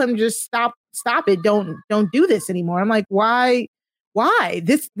trying to tell him, just stop it. Don't do this anymore. I'm like, why?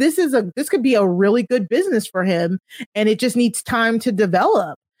 This could be a really good business for him. And it just needs time to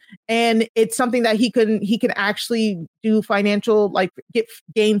develop. And it's something that he can actually do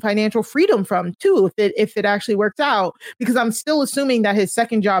gain financial freedom from too, if it actually works out, because I'm still assuming that his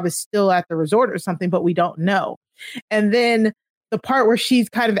second job is still at the resort or something, but we don't know. And then the part where she's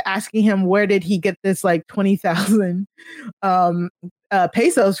kind of asking him, where did he get this like 20,000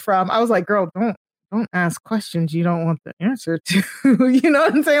 pesos from? I was like, girl, don't ask questions you don't want the answer to. You know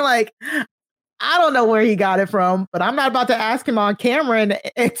what I'm saying? Like, I don't know where he got it from, but I'm not about to ask him on camera and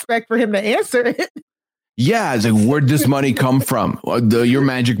expect for him to answer it. Yeah, it's like, where'd this money come from? Your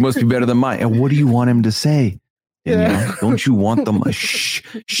magic must be better than mine. And what do you want him to say? Yeah. Don't you want them?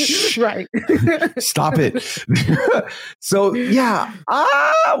 Shh. Right. Stop it. So, yeah.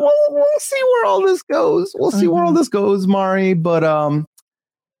 We'll see where all this goes. We'll see where all this goes, Mari. But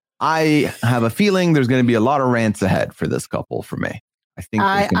I have a feeling there's going to be a lot of rants ahead for this couple for me. I think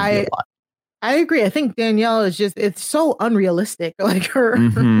there's going to be a lot. I agree. I think Danielle is it's so unrealistic. Like her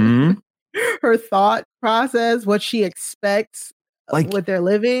thought process, what she expects with their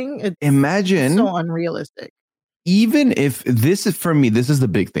living. Imagine so unrealistic. Even if this is for me, this is the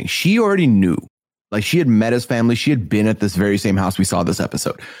big thing. She already knew, like she had met his family. She had been at this very same house we saw this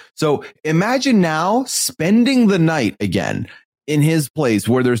episode. So imagine now spending the night again in his place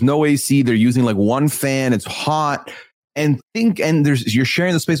where there's no AC. They're using like one fan. It's hot. And you're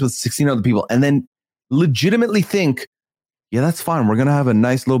sharing the space with 16 other people, and then legitimately think, yeah, that's fine. We're going to have a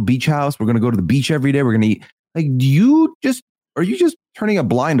nice little beach house. We're going to go to the beach every day. We're going to eat. Like, are you just turning a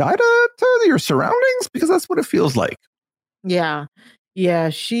blind eye to your surroundings? Because that's what it feels like. Yeah.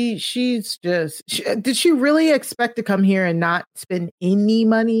 Yeah. She's just, did she really expect to come here and not spend any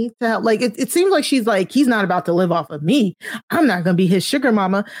money to help? Like, it seems like she's like, he's not about to live off of me. I'm not going to be his sugar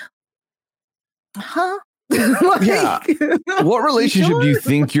mama. Huh? Yeah. What relationship do you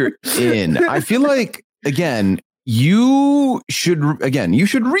think you're in? I feel like, again, you should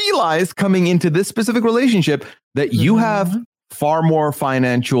realize coming into this specific relationship that you have far more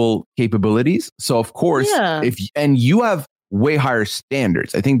financial capabilities. So of course, and you have way higher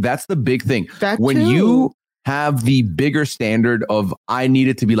standards. I think that's the big thing. When you have the bigger standard of I need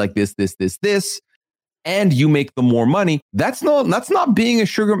it to be like this, and you make the more money, that's not being in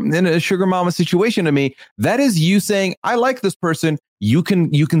a sugar mama situation to me. That is you saying, I like this person. You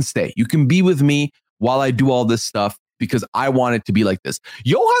can stay. You can be with me while I do all this stuff because I want it to be like this.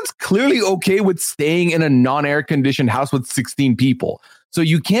 Johan's clearly okay with staying in a non-air conditioned house with 16 people. So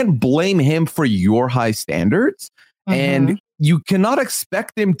you can't blame him for your high standards. And you cannot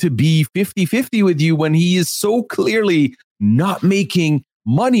expect him to be 50-50 with you when he is so clearly not making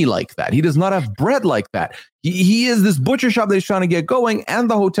money like that. He does not have bread like that. He is this butcher shop that he's trying to get going and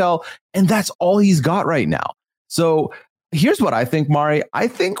the hotel, and that's all he's got right now. So here's what I think, Mari. I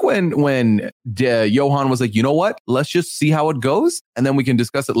think when Johan was like, you know what, let's just see how it goes, and then we can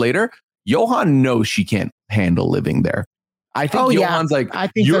discuss it later. Johan knows she can't handle living there. I think Johan's like,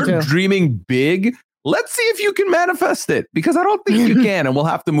 you're dreaming big. Let's see if you can manifest it, because I don't think you can, and we'll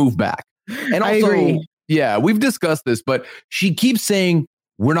have to move back. And also, we've discussed this, but she keeps saying,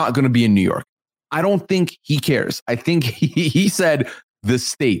 we're not going to be in New York. I don't think he cares. I think he said the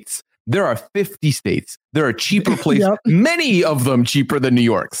states. There are 50 states. There are cheaper places, many of them cheaper than New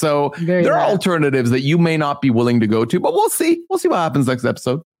York. So there are alternatives that you may not be willing to go to, but we'll see. We'll see what happens next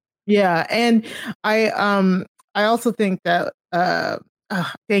episode. Yeah. And I also think that,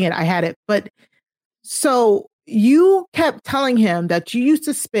 dang it, I had it. But so you kept telling him that you used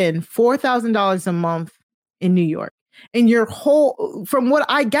to spend $4,000 a month in New York. And your from what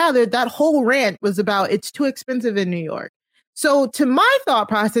I gathered, that whole rant was about it's too expensive in New York. So to my thought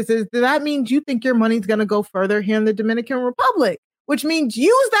process is that means you think your money's going to go further here in the Dominican Republic, which means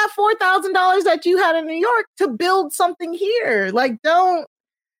use that $4,000 that you had in New York to build something here. Like,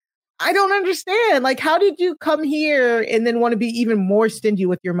 I don't understand. Like, how did you come here and then want to be even more stingy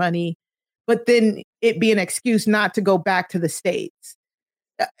with your money, but then it be an excuse not to go back to the States?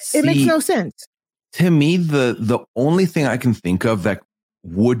 It makes no sense. To me, the only thing I can think of that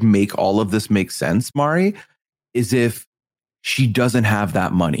would make all of this make sense, Mari, is if she doesn't have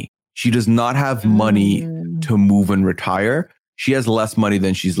that money. She does not have money to move and retire. She has less money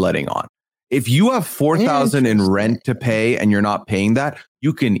than she's letting on. If you have $4,000 in rent to pay and you're not paying that,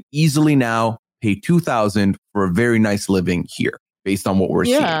 you can easily now pay $2,000 for a very nice living here, based on what we're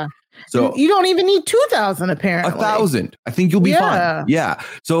seeing. So you don't even need 2,000 apparently. 1,000. I think you'll be fine. Yeah.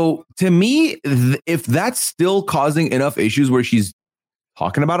 So to me, if that's still causing enough issues where she's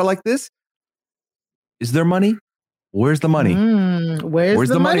talking about it like this, is there money? Where's the money? Where's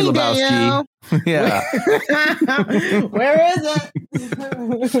the money, Lebowski? Yeah. Where is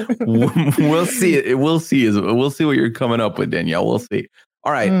it? We'll see it. We'll see what you're coming up with, Danielle. We'll see.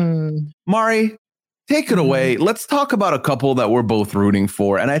 All right. Mari, take it away. Let's talk about a couple that we're both rooting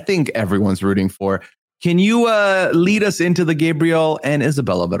for, and I think everyone's rooting for. Can you lead us into the Gabriel and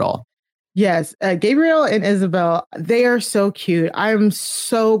Isabel of it all? Yes, Gabriel and Isabel, they are so cute. I'm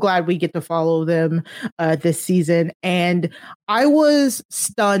so glad we get to follow them this season. And I was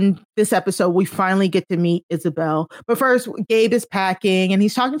stunned this episode. We finally get to meet Isabel. But first, Gabe is packing and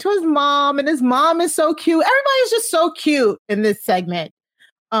he's talking to his mom, and his mom is so cute. Everybody's just so cute in this segment.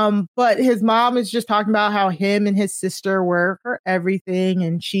 But his mom is just talking about how him and his sister were her everything.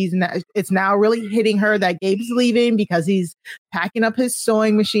 And it's now really hitting her that Gabe's leaving because he's packing up his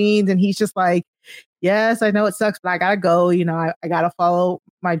sewing machines. And he's just like, yes, I know it sucks, but I gotta go. You know, I gotta follow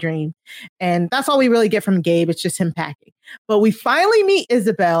my dream. And that's all we really get from Gabe. It's just him packing. But we finally meet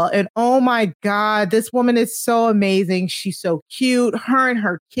Isabel, and oh my God, this woman is so amazing. She's so cute. Her and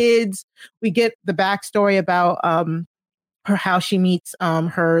her kids. We get the backstory about, how she meets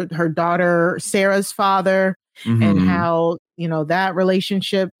her daughter Sarah's father, and how that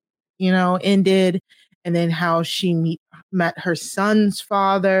relationship ended, and then how she met her son's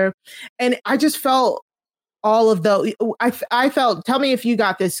father. And I just felt all of the I felt, tell me if you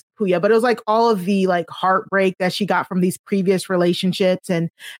got this, Puya, but it was like all of the like heartbreak that she got from these previous relationships and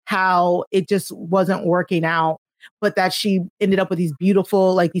how it just wasn't working out, but that she ended up with these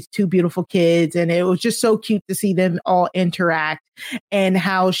two beautiful kids. And it was just so cute to see them all interact, and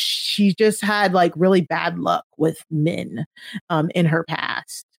how she just had like really bad luck with men in her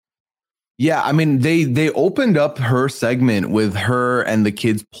past. Yeah, I mean, they opened up her segment with her and the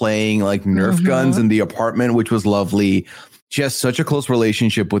kids playing like Nerf guns in the apartment, which was lovely. She has such a close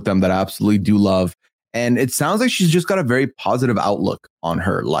relationship with them that I absolutely do love. And it sounds like she's just got a very positive outlook on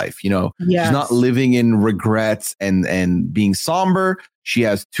her life. You know, Yes. she's not living in regrets and being somber. She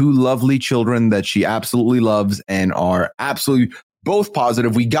has 2 lovely children that she absolutely loves and are absolutely both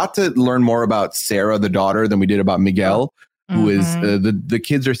positive. We got to learn more about Sarah, the daughter, than we did about Miguel, who is the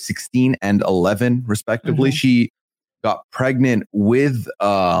kids are 16 and 11 respectively. She got pregnant with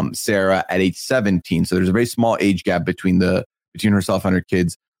Sarah at age 17. So there's a very small age gap between herself and her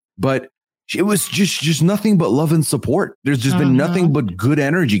kids. But it was just nothing but love and support. There's just been nothing but good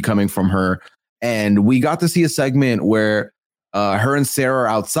energy coming from her. And we got to see a segment where her and Sarah are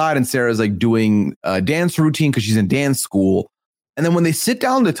outside, and Sarah's like doing a dance routine because she's in dance school. And then when they sit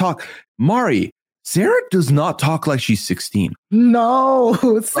down to talk, Mari, Sarah does not talk like she's 16. No,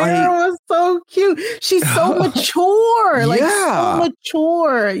 Sarah was so cute. She's so mature. Like so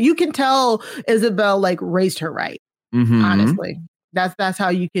mature. You can tell Isabel like raised her right. Honestly. That's how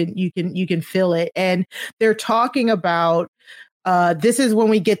you can feel it. And they're talking about this is when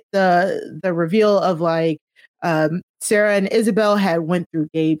we get the reveal of like Sarah and Isabel had went through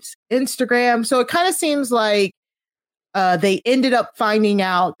Gabe's Instagram. So it kind of seems like they ended up finding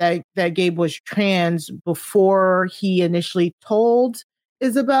out that Gabe was trans before he initially told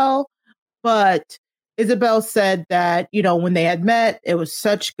Isabel. But Isabel said that, you know, when they had met, it was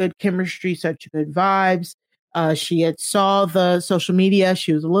such good chemistry, such good vibes. She had saw the social media.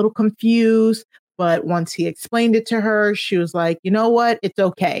 She was a little confused, but once he explained it to her, she was like, you know what? It's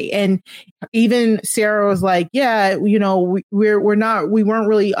okay. And even Sarah was like, yeah, you know, we weren't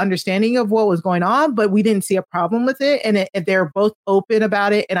really understanding of what was going on, but we didn't see a problem with it. And they're both open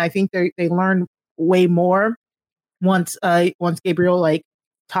about it. And I think they learned way more once Gabriel like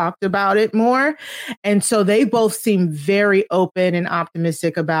talked about it more. And so they both seem very open and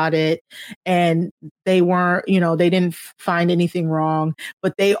optimistic about it. And they weren't, you know, they didn't find anything wrong,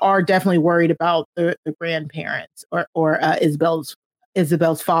 but they are definitely worried about the grandparents or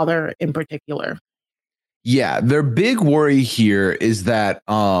Isabel's father in particular. Yeah, their big worry here is that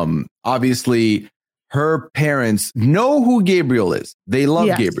obviously her parents know who Gabriel is. They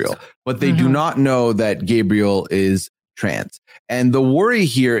love Gabriel, but they do not know that Gabriel is trans. And the worry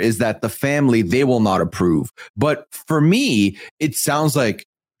here is that the family, they will not approve. But for me, it sounds like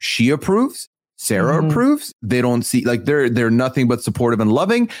she approves. Sarah approves. They don't see like they're nothing but supportive and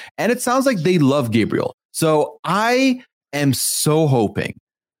loving. And it sounds like they love Gabriel. So I am so hoping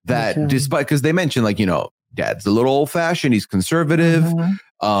that despite, because they mentioned like, you know, dad's a little old fashioned. He's conservative.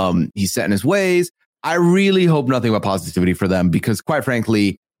 He's set in his ways. I really hope nothing but positivity for them, because quite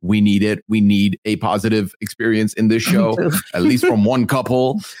frankly, we need it. We need a positive experience in this show, at least from one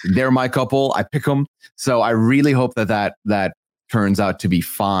couple. They're my couple. I pick them. So I really hope that turns out to be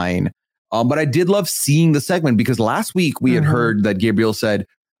fine. But I did love seeing the segment, because last week we had heard that Gabriel said,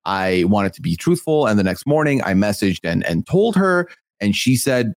 I wanted to be truthful. And the next morning I messaged and told her, and she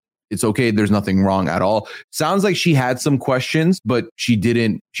said, it's okay. There's nothing wrong at all. Sounds like she had some questions, but she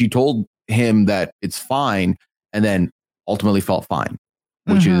didn't. She told him that it's fine, and then ultimately felt fine,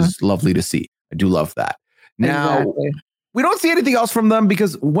 which is lovely to see. I do love that. Now, we don't see anything else from them,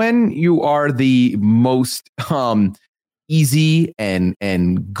 because when you are the most easy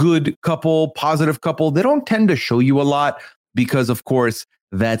and good couple, positive couple, they don't tend to show you a lot, because of course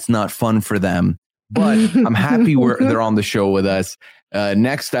that's not fun for them. But I'm happy they're on the show with us.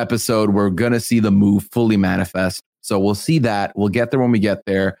 Next episode, we're going to see the move fully manifest. So we'll see that. We'll get there when we get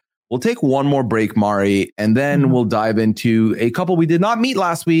there. We'll take one more break, Mari, and then we'll dive into a couple we did not meet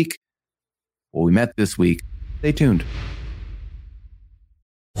last week. Well, we met this week. Stay tuned.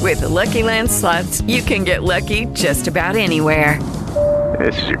 With the Lucky Land Slots, you can get lucky just about anywhere.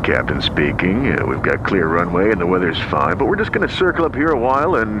 This is your captain speaking. We've got clear runway and the weather's fine, but we're just going to circle up here a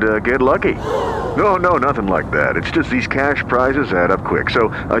while and get lucky. No, nothing like that. It's just these cash prizes add up quick. So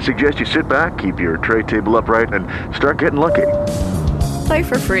I suggest you sit back, keep your tray table upright, and start getting lucky. Play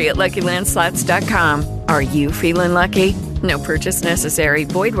for free at LuckyLandSlots.com. Are you feeling lucky? No purchase necessary.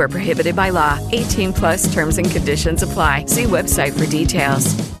 Void where prohibited by law. 18+ terms and conditions apply. See website for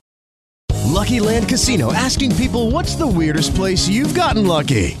details. Lucky Land Casino, asking people, what's the weirdest place you've gotten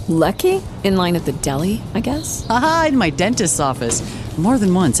lucky? Lucky? In line at the deli, I guess? Aha, in my dentist's office. More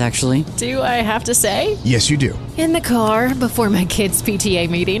than once, actually. Do I have to say? Yes, you do. In the car before my kids' PTA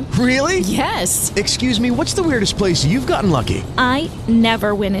meeting. Really? Yes. Excuse me, what's the weirdest place you've gotten lucky? I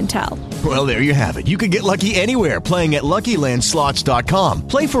never win and tell. Well, there you have it. You can get lucky anywhere, playing at LuckyLandSlots.com.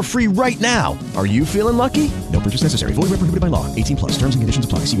 Play for free right now. Are you feeling lucky? No purchase necessary. Void where prohibited by law. 18+. Terms and conditions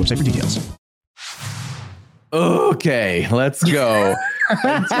apply. See website for details. Okay, let's go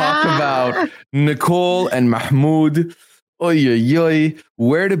and talk about Nicole and Mahmoud. Oy, oy, oy.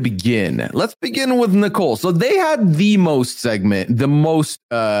 Where to begin? Let's begin with Nicole. So they had the most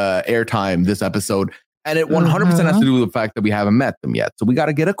airtime this episode. And it 100% has to do with the fact that we haven't met them yet. So we got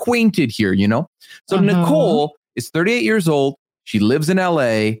to get acquainted here, you know? So Nicole is 38 years old. She lives in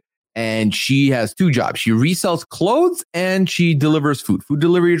LA and she has two jobs. She resells clothes and she delivers food. Food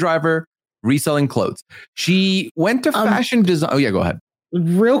delivery driver, reselling clothes. She went to fashion design. Oh, yeah, go ahead.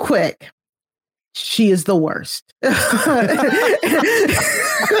 Real quick. She is the worst. and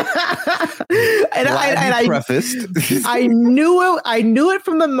I prefaced. I knew it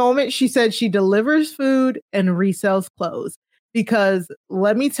from the moment she said she delivers food and resells clothes. Because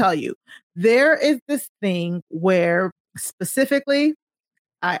let me tell you, there is this thing where specifically,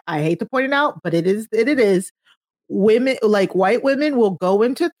 I hate to point it out, but it is women, like white women, will go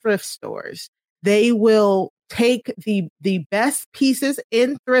into thrift stores. They will take the best pieces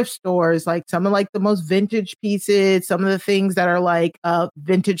in thrift stores, like some of like the most vintage pieces, some of the things that are like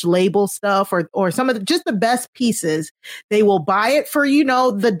vintage label stuff, or some of just the best pieces. They will buy it for, the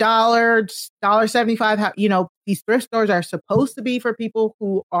 $1.75. These thrift stores are supposed to be for people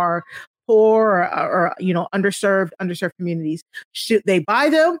who are poor or underserved communities. They buy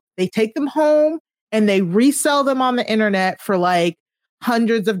them, they take them home, and they resell them on the internet for like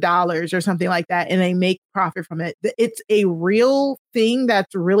hundreds of dollars or something like that, and they make profit from it. It's a real thing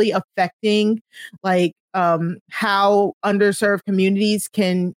that's really affecting like how underserved communities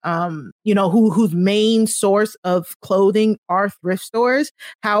can whose main source of clothing are thrift stores,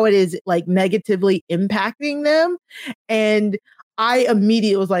 how it is like negatively impacting them. And I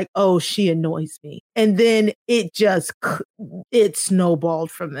immediately was like, oh, she annoys me. And then it snowballed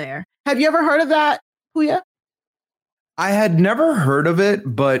from there. Have you ever heard of that, Puya? I had never heard of it,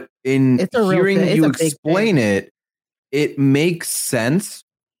 but in hearing you explain it, it makes sense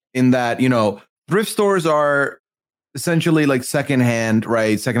in that, thrift stores are essentially like secondhand,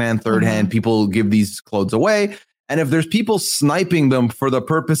 right? Secondhand, third hand, people give these clothes away. And if there's people sniping them for the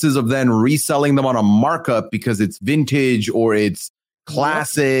purposes of then reselling them on a markup because it's vintage or it's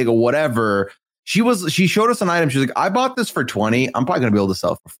classic or whatever, she showed us an item. She's like, I bought this for 20. I'm probably going to be able to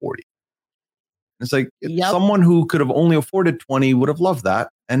sell it for 40. It's like someone who could have only afforded 20 would have loved that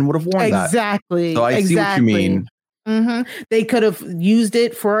and would have worn that. Exactly. So I see what you mean. They could have used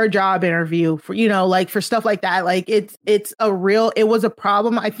it for a job interview, for like for stuff like that. Like it was a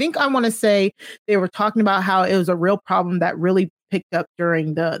problem. I think I want to say they were talking about how it was a real problem that really picked up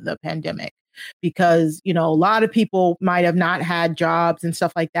during the pandemic, because a lot of people might have not had jobs and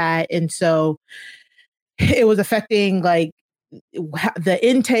stuff like that, and so it was affecting like the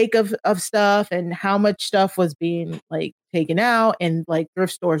intake of stuff and how much stuff was being like taken out, and like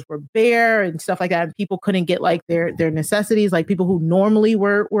thrift stores were bare and stuff like that, and people couldn't get like their necessities. Like people who normally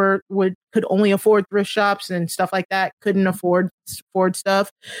could only afford thrift shops and stuff like that couldn't afford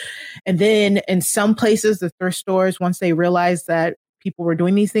stuff. And then in some places, the thrift stores, once they realized that people were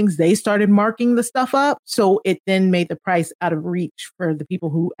doing these things, they started marking the stuff up, so it then made the price out of reach for the people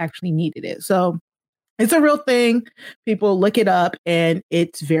who actually needed it. So it's a real thing. People look it up, and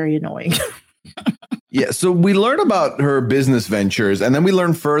it's very annoying. Yeah. So we learned about her business ventures, and then we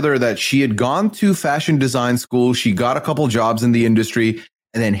learned further that she had gone to fashion design school. She got a couple jobs in the industry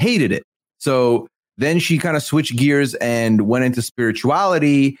and then hated it. So then she kind of switched gears and went into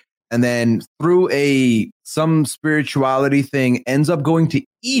spirituality. And then through some spirituality thing, ends up going to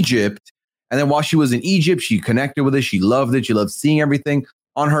Egypt. And then while she was in Egypt, she connected with it. She loved it. She loved seeing everything.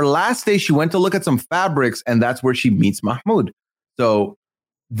 On her last day, she went to look at some fabrics, and that's where she meets Mahmoud. So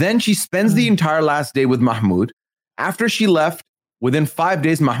then she spends the entire last day with Mahmoud. After she left, within 5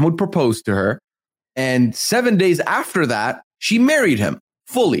 days, Mahmoud proposed to her. And 7 days after that, she married him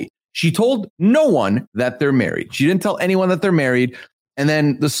fully. She told no one that they're married. She didn't tell anyone that they're married. And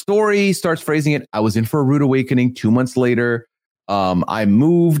then the story starts phrasing it. I was in for a rude awakening 2 months later. I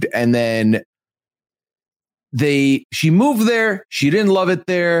moved, and then she moved there. She didn't love it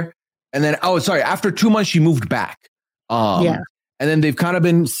there. And then, after 2 months, she moved back. And then they've kind of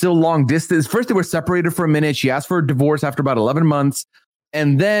been still long distance. First, they were separated for a minute. She asked for a divorce after about 11 months.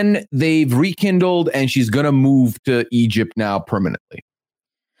 And then they've rekindled, and she's going to move to Egypt now permanently.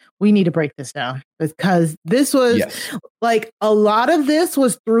 We need to break this down, because this was like a lot of this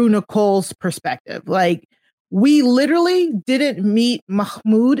was through Nicole's perspective. Like we literally didn't meet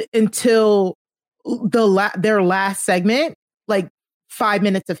Mahmoud until their last segment, like 5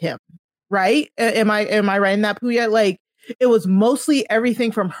 minutes of him. Right? Am I right in that, Puya? Like it was mostly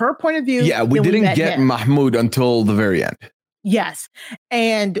everything from her point of view. Yeah, we didn't get Mahmoud until the very end. Yes.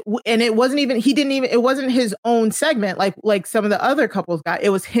 And it wasn't even, it wasn't his own segment like some of the other couples got. It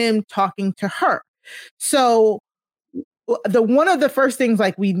was him talking to her. So one of the first things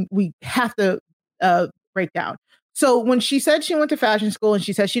like we have to break down. So when she said she went to fashion school and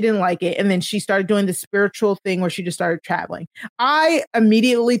she said she didn't like it, and then she started doing the spiritual thing where she just started traveling, I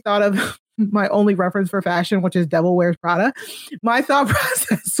immediately thought of my only reference for fashion, which is Devil Wears Prada. My thought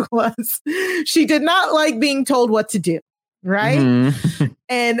process was she did not like being told what to do. Right. Mm-hmm.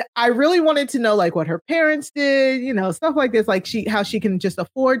 And I really wanted to know like what her parents did, you know, stuff like this, like how she can just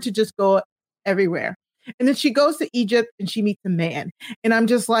afford to just go everywhere. And then she goes to Egypt and she meets a man. And I'm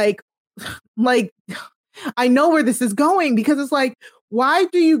just like, I know where this is going, because it's like, why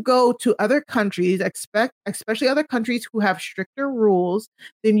do you go to other countries, especially other countries who have stricter rules,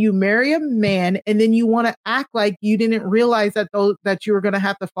 then you marry a man and then you want to act like you didn't realize that you were going to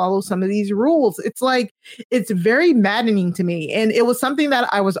have to follow some of these rules? It's like, it's very maddening to me. And it was something that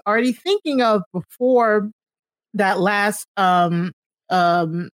I was already thinking of before that last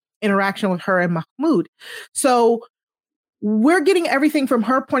interaction with her and Mahmoud. So we're getting everything from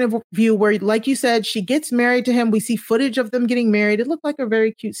her point of view, where, like you said, she gets married to him. We see footage of them getting married. It looked like a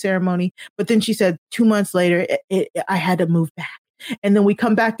very cute ceremony. But then she said 2 months later, I had to move back. And then we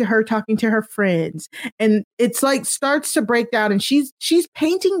come back to her talking to her friends. And it's like starts to break down. And she's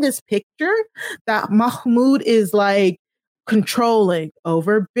painting this picture that Mahmoud is like controlling,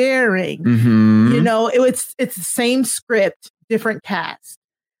 overbearing. Mm-hmm. You know, it's the same script, different cast.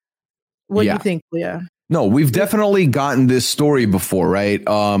 What do you think, Leah? No, we've definitely gotten this story before, right?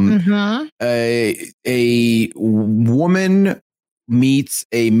 A woman meets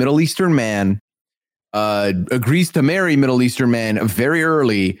a Middle Eastern man, agrees to marry Middle Eastern man very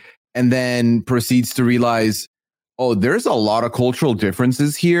early, and then proceeds to realize, oh, there's a lot of cultural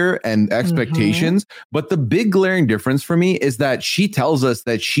differences here and expectations. Mm-hmm. But the big glaring difference for me is that she tells us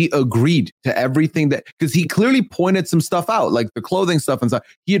that she agreed to everything that, because he clearly pointed some stuff out, like the clothing stuff and stuff.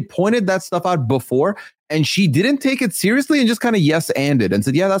 He had pointed that stuff out before, and she didn't take it seriously and just kind of yes-anded and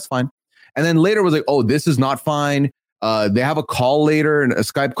said, yeah, that's fine. And then later was like, oh, this is not fine. They have a call later, and a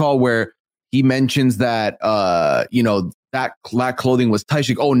Skype call where he mentions that, that clothing was tight.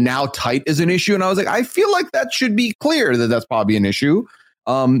 She's like, oh, now tight is an issue. And I was like, I feel like that should be clear that that's probably an issue.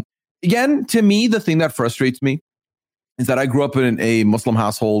 Again, to me, the thing that frustrates me is that I grew up in a Muslim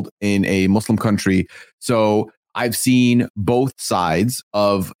household in a Muslim country. So I've seen both sides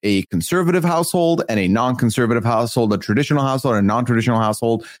of a conservative household and a non-conservative household, a traditional household and a non-traditional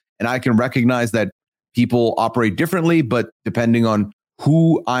household. And I can recognize that people operate differently, but depending on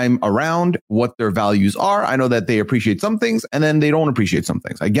who I'm around, what their values are, I know that they appreciate some things and then they don't appreciate some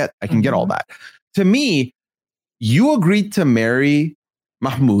things. I can get all that. To me, you agreed to marry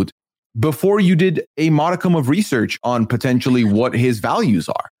Mahmoud before you did a modicum of research on potentially what his values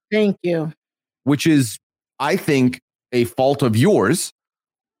are. Thank you. Which is, I think, a fault of yours,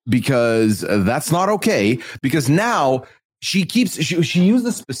 because that's not okay. Because now she used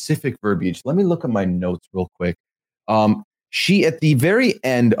a specific verbiage. Let me look at my notes real quick. She, at the very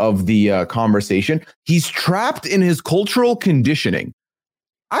end of the conversation, he's trapped in his cultural conditioning.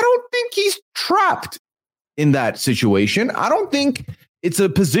 I don't think he's trapped in that situation. I don't think it's a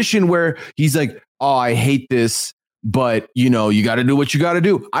position where he's like, oh, I hate this, but, you got to do what you got to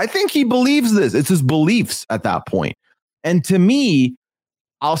do. I think he believes this. It's his beliefs at that point. And to me,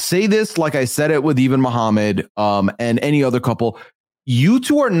 I'll say this like I said it with even Muhammad and any other couple. You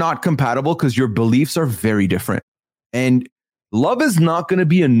two are not compatible because your beliefs are very different. And love is not going to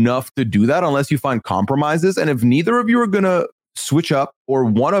be enough to do that unless you find compromises. And if neither of you are going to switch up, or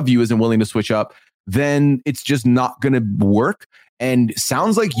one of you isn't willing to switch up, then it's just not going to work. And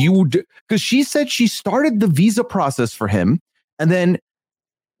sounds like you, because she said she started the visa process for him. And then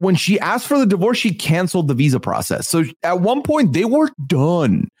when she asked for the divorce, she canceled the visa process. So at one point they were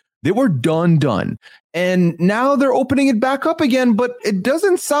done. They were done. And now they're opening it back up again, but it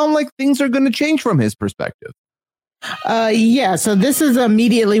doesn't sound like things are going to change from his perspective. Yeah. So this is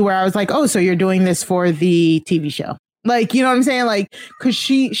immediately where I was like, oh, so you're doing this for the TV show. Like, you know what I'm saying? Like, because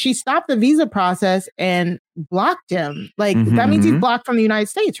she stopped the visa process and blocked him. Like, that means he's blocked from the United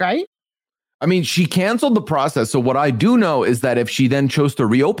States, right? I mean, she canceled the process. So what I do know is that if she then chose to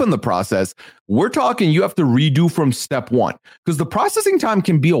reopen the process, we're talking you have to redo from step one, because the processing time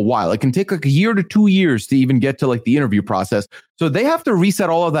can be a while. It can take like a year to 2 years to even get to like the interview process. So they have to reset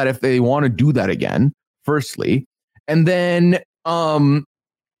all of that if they want to do that again, firstly. And then, I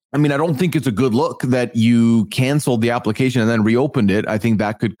mean, I don't think it's a good look that you canceled the application and then reopened it. I think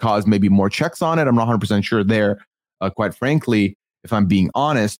that could cause maybe more checks on it. I'm not 100% sure there, quite frankly, if I'm being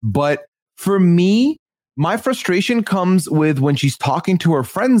honest. But for me, my frustration comes with when she's talking to her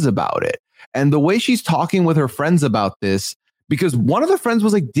friends about it. And the way she's talking with her friends about this, because one of the friends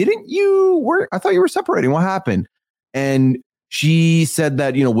was like, I thought you were separating. What happened? And she said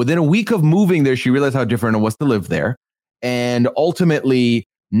that, within a week of moving there, she realized how different it was to live there. And ultimately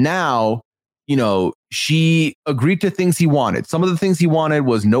now, she agreed to things he wanted. Some of the things he wanted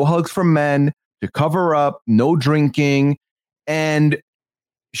was no hugs from men, to cover up, no drinking. And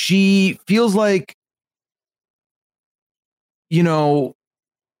she feels like,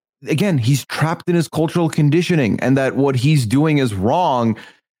 again, he's trapped in his cultural conditioning and that what he's doing is wrong.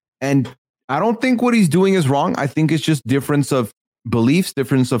 And I don't think what he's doing is wrong. I think it's just difference of beliefs,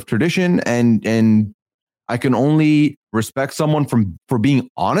 difference of tradition. And I can only respect someone for being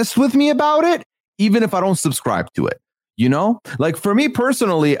honest with me about it, even if I don't subscribe to it. Like for me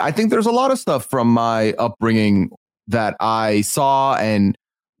personally, I think there's a lot of stuff from my upbringing that I saw and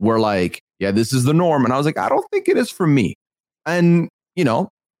were like, yeah, this is the norm. And I was like, I don't think it is for me. And,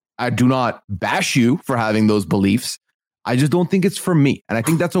 I do not bash you for having those beliefs. I just don't think it's for me. And I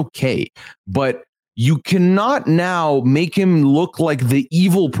think that's okay. But you cannot now make him look like the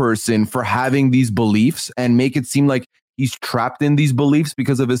evil person for having these beliefs and make it seem like he's trapped in these beliefs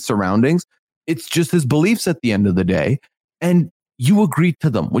because of his surroundings. It's just his beliefs at the end of the day. And you agreed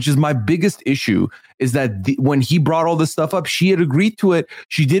to them, which is my biggest issue, is that when he brought all this stuff up, she had agreed to it.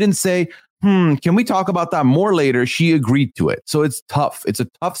 She didn't say, can we talk about that more later? She agreed to it. So it's tough. It's a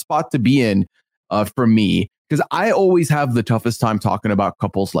tough spot to be in for me, because I always have the toughest time talking about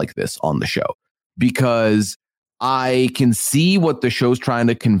couples like this on the show, because I can see what the show's trying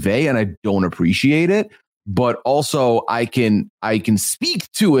to convey and I don't appreciate it. But also I can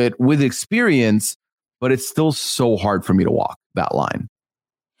speak to it with experience, but it's still so hard for me to walk that line.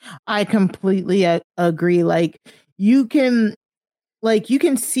 I completely agree. Like you can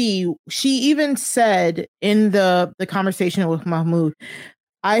see, she even said in the conversation with Mahmoud,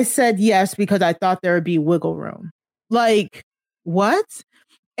 I said yes because I thought there would be wiggle room. Like, what?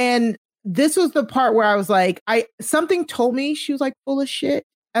 And this was the part where I was like, something told me she was like full of shit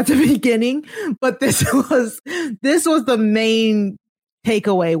at the beginning, but this was the main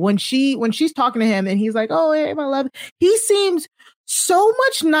takeaway when she's talking to him and he's like, oh, hey, my love. He seems so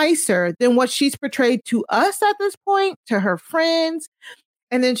much nicer than what she's portrayed to us at this point, to her friends.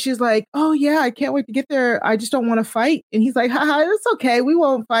 And then she's like, oh yeah, I can't wait to get there. I just don't want to fight. And he's like, haha, it's okay. We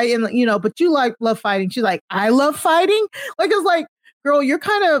won't fight. And but you love fighting. She's like, I love fighting. Like, it's like, girl, you're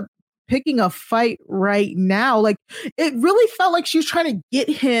kind of picking a fight right now. Like, it really felt like she was trying to get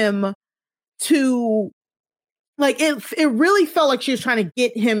him to, like, it really felt like she was trying to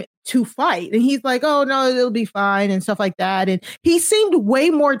get him to fight. And he's like, oh no, it'll be fine and stuff like that. And he seemed way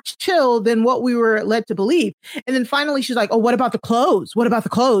more chill than what we were led to believe. And then finally she's like, oh, what about the clothes? What about the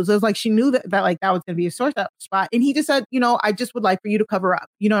clothes? It was like, she knew that like that was going to be a sore spot. And he just said, I just would like for you to cover up.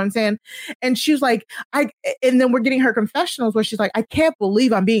 You know what I'm saying? And she was like, and then we're getting her confessionals where she's like, I can't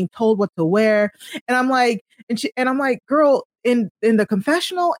believe I'm being told what to wear. And I'm like, I'm like, girl, in the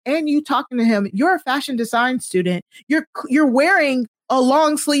confessional and you talking to him, you're a fashion design student. You're wearing a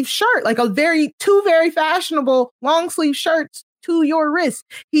long sleeve shirt, like two very fashionable long sleeve shirts to your wrist.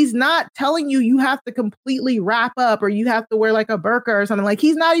 He's not telling you have to completely wrap up or you have to wear like a burqa or something. Like,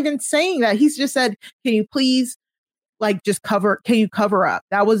 he's not even saying that. He's just said, can you please can you cover up?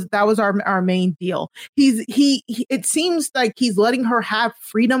 That was our main deal. It seems like he's letting her have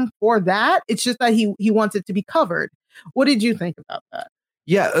freedom for that. It's just that he wants it to be covered. What did you think about that?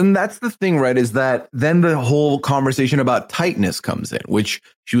 Yeah, and that's the thing, right, is that then the whole conversation about tightness comes in, which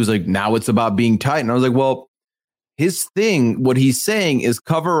she was like, now it's about being tight. And I was like, well, his thing, what he's saying is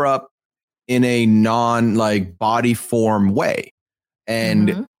cover up in a non body form way.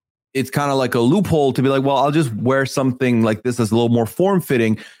 And it's kind of like a loophole to be like, well, I'll just wear something like this that's a little more form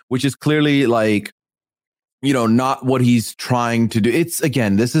fitting, which is clearly like, not what he's trying to do. It's,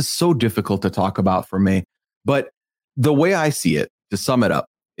 again, this is so difficult to talk about for me. But the way I see it, to sum it up,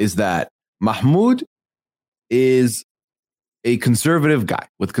 is that Mahmoud is a conservative guy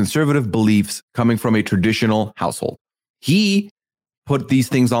with conservative beliefs coming from a traditional household. He put these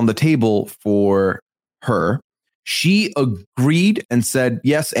things on the table for her. She agreed and said,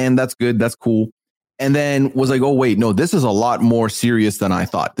 yes, and that's good. That's cool. And then was like, oh, wait, no, this is a lot more serious than I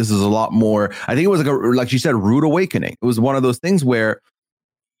thought. This is a lot more. I think it was like she said, rude awakening. It was one of those things where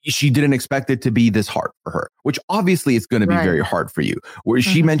she didn't expect it to be this hard for her, which obviously it's going to be very hard for you. Where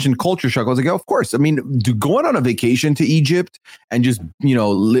she mentioned culture shock, I was like, oh, of course. I mean, going on a vacation to Egypt and just,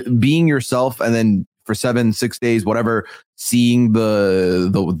 being yourself, and then for 7-6 days, whatever, seeing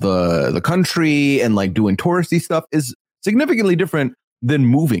the country and like doing touristy stuff is significantly different than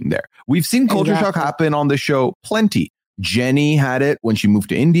moving there. We've seen culture shock happen on the show plenty. Jenny had it when she moved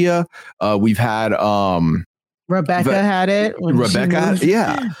to India. We've had Rebecca had it.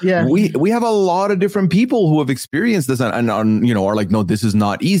 Yeah. We have a lot of different people who have experienced this and are like, no, this is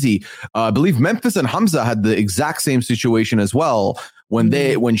not easy. I believe Memphis and Hamza had the exact same situation as well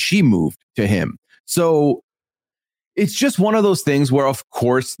when she moved to him. So it's just one of those things where, of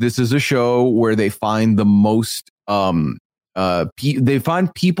course, this is a show where they find the most they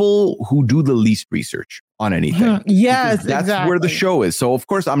find people who do the least research on anything. Yes, that's exactly where the show is. So of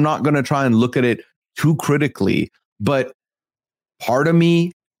course, I'm not going to try and look at it too critically, but part of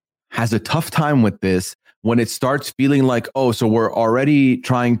me has a tough time with this when it starts feeling like, oh, so we're already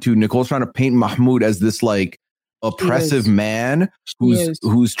Nicole's trying to paint Mahmoud as this like oppressive man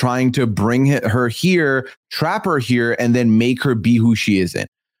who's trying to bring her here, trap her here, and then make her be who she isn't.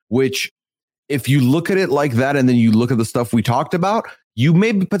 Which, if you look at it like that, and then you look at the stuff we talked about, you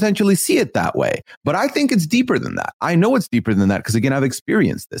may potentially see it that way. But I think it's deeper than that. I know it's deeper than that because, again, I've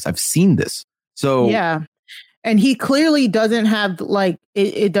experienced this. I've seen this. So yeah. And he clearly doesn't have like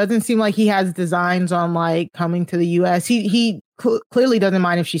it doesn't seem like he has designs on like coming to the US. He clearly doesn't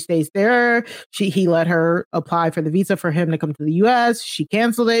mind if she stays there. He let her apply for the visa for him to come to the US. She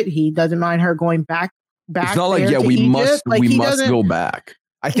canceled it. He doesn't mind her going back. It's not like, we must go back.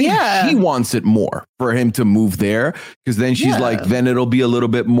 I think she wants it more for him to move there, because then she's like, then it'll be a little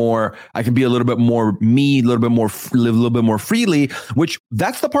bit more, I can be a little bit more me, a little bit more, live a little bit more freely, which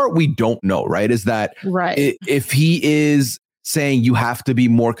that's the part we don't know, right? Is that if he is saying you have to be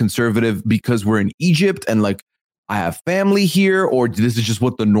more conservative because we're in Egypt and like I have family here, or this is just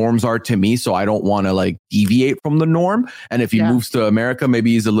what the norms are to me, so I don't want to like deviate from the norm. And if he moves to America,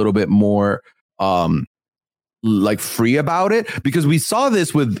 maybe he's a little bit more like free about it, because we saw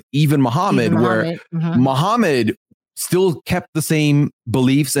this with Muhammad, where Muhammad still kept the same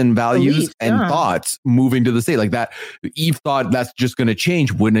beliefs and values and thoughts moving to the state like that. Eve thought that's just going to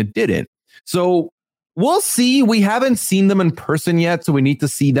change when it didn't. So we'll see. We haven't seen them in person yet, so we need to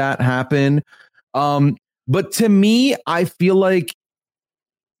see that happen. But to me, I feel like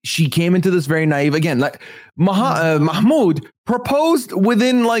she came into this very naive. Again, like Mahmoud proposed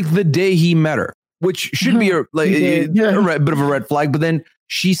within like the day he met her, which should be a bit of a red flag. But then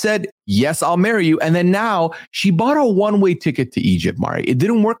she said, yes, I'll marry you. And then now she bought a one-way ticket to Egypt, Mari. It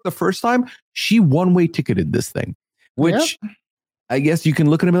didn't work the first time. She one-way ticketed this thing, which I guess you can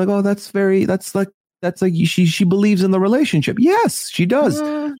look at it and be like, oh, that's like she believes in the relationship. Yes, she does.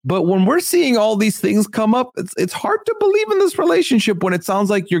 But when we're seeing all these things come up, it's hard to believe in this relationship when it sounds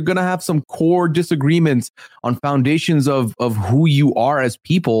like you're going to have some core disagreements on foundations of who you are as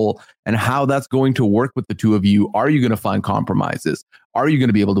people and how that's going to work with the two of you. Are you going to find compromises? Are you going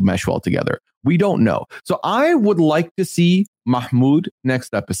to be able to mesh well together? We don't know. So I would like to see Mahmoud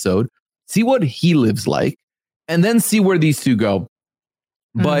next episode, see what he lives like, and then see where these two go.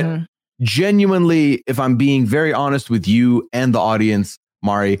 But genuinely, if I'm being very honest with you and the audience,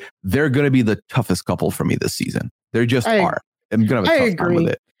 Mari, they're going to be the toughest couple for me this season. They just are. I'm going to have a tough time with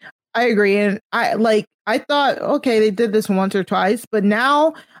it. I agree. And I thought, okay, they did this once or twice, but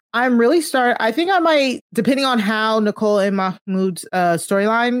now I'm really I think I might, depending on how Nicole and Mahmoud's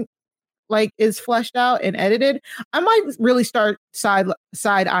storyline like is fleshed out and edited, I might really start side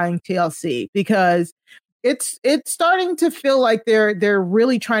eyeing TLC, because it's starting to feel like they're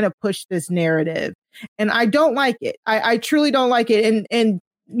really trying to push this narrative, and I don't like it. I truly don't like it. And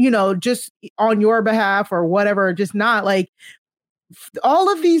just on your behalf or whatever, just not like all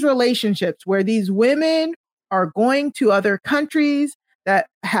of these relationships where these women are going to other countries that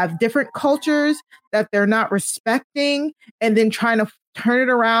have different cultures that they're not respecting, and then trying to turn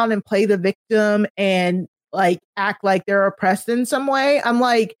it around and play the victim and like act like they're oppressed in some way. I'm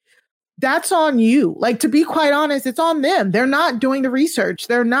like, that's on you. Like, to be quite honest, it's on them. They're not doing the research.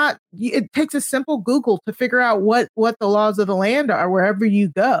 It takes a simple Google to figure out what the laws of the land are wherever you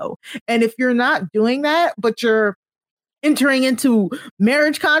go. And if you're not doing that, but you're entering into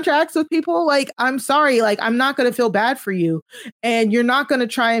marriage contracts with people, like, I'm sorry, like, I'm not going to feel bad for you. And you're not going to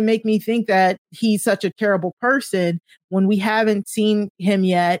try and make me think that he's such a terrible person when we haven't seen him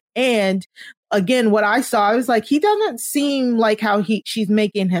yet. And again, what I saw, I was like, he doesn't seem like how she's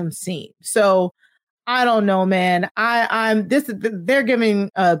making him seem. So I don't know, man. They're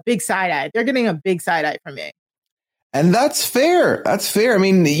giving a big side eye. They're getting a big side eye from me. And that's fair. That's fair. I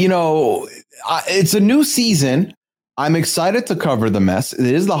mean, it's a new season. I'm excited to cover the mess. It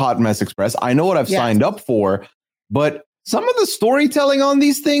is the Hot Mess Express. I know what I've signed up for, but some of the storytelling on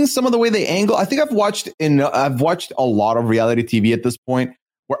these things, some of the way they angle, I think I've watched a lot of reality TV at this point,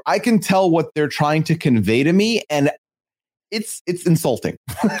 where I can tell what they're trying to convey to me, and it's insulting,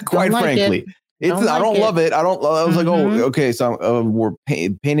 quite frankly. I don't love it. I was like, oh, okay. So we're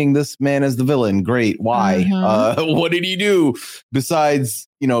painting this man as the villain. Great. Why? What did he do besides,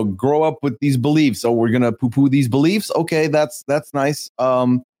 grow up with these beliefs? So we're going to poo-poo these beliefs. Okay. That's nice.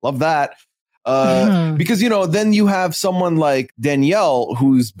 Love that. Because, then you have someone like Danielle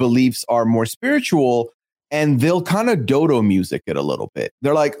whose beliefs are more spiritual, and they'll kind of dodo music it a little bit.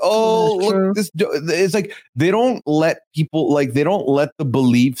 They're like, oh, look, it's like they don't let people, they don't let the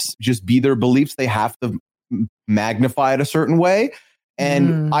beliefs just be their beliefs. They have to magnify it a certain way.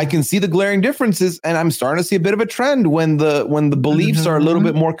 And I can see the glaring differences. And I'm starting to see a bit of a trend when the beliefs are a little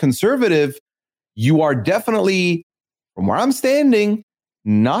bit more conservative. You are definitely, from where I'm standing,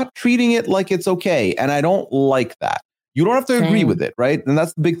 not treating it like it's okay. And I don't like that. You don't have to agree with it, right? And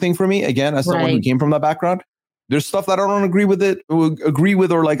that's the big thing for me. Again, as someone who came from that background, there's stuff that I don't agree with or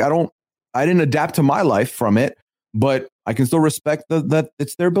I didn't adapt to my life from it, but I can still respect that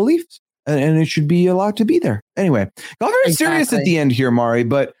it's their beliefs and it should be allowed to be there. Anyway, got very serious at the end here, Mari,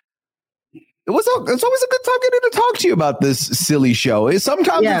 but it's always a good time getting to talk to you about this silly show.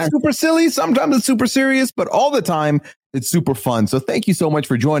 Sometimes it's super silly, sometimes it's super serious, but all the time it's super fun. So thank you so much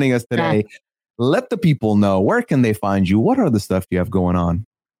for joining us today. Let the people know, where can they find you? What are the stuff you have going on?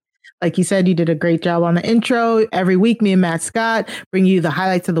 Like you said, you did a great job on the intro. Every week, me and Matt Scott bring you the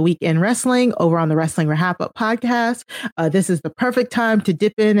highlights of the week in wrestling over on the Wrestling Wrap Up podcast. This is the perfect time to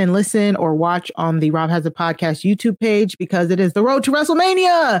dip in and listen or watch on the Rob Has a Podcast YouTube page, because it is the road to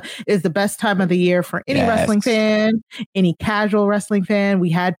WrestleMania. It is the best time of the year for any wrestling fan, any casual wrestling fan. We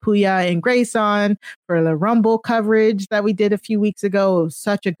had Puya and Grace on for the Rumble coverage that we did a few weeks ago. It was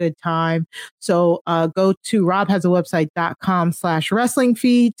such a good time. So go to robhasawebsite.com/wrestling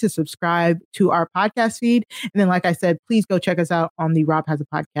feed to subscribe to our podcast feed. And then, like I said, please go check us out on the Rob Has a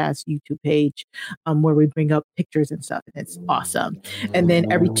Podcast YouTube page, where we bring up pictures and stuff. And it's awesome. And then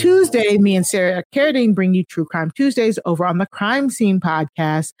every Tuesday, me and Sarah Carradine bring you True Crime Tuesdays over on the Crime Scene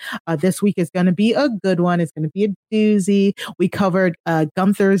podcast. This week is going to be a good one. It's going to be a doozy. We covered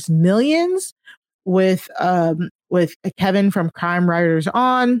Gunther's Millions with Kevin from Crime Writers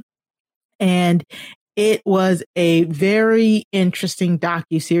On. And it was a very interesting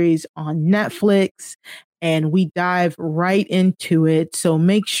docuseries on Netflix, and we dive right into it. So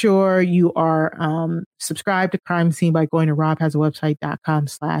make sure you are subscribed to Crime Scene by going to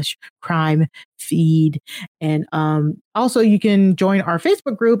robhasawebsite.com/crime feed. And also you can join our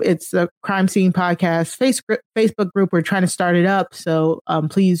Facebook group. It's the Crime Scene Podcast Facebook group. We're trying to start it up. So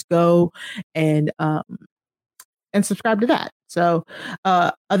please go and subscribe to that. So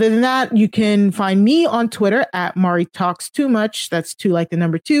other than that, you can find me on Twitter at Mari Talks Too Much. That's 2 like the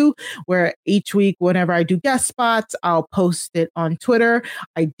number 2, where each week, whenever I do guest spots, I'll post it on Twitter.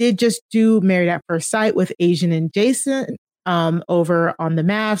 I did just do Married at First Sight with Asian and Jason over on the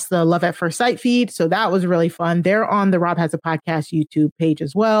MAFS, the Love at First Sight feed. So that was really fun. They're on the Rob Has a Podcast YouTube page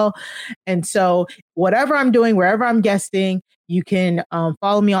as well. And so whatever I'm doing, wherever I'm guesting, you can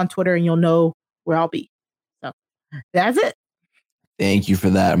follow me on Twitter and you'll know where I'll be. So that's it. Thank you for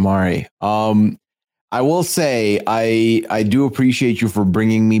that, Mari. I will say I do appreciate you for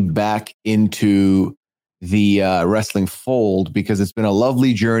bringing me back into the wrestling fold, because it's been a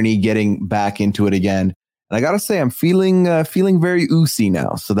lovely journey getting back into it again. And I got to say, I'm feeling very oozy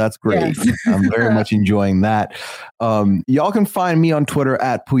now. So that's great. Yes. I'm very much enjoying that. Y'all can find me on Twitter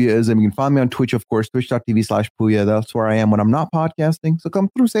at Puyaism. You can find me on Twitch, of course, twitch.tv/Puya. That's where I am when I'm not podcasting. So come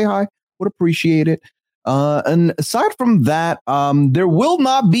through, say hi. Would appreciate it. And aside from that, there will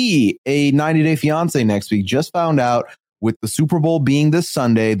not be a 90 Day Fiancé next week. Just found out, with the Super Bowl being this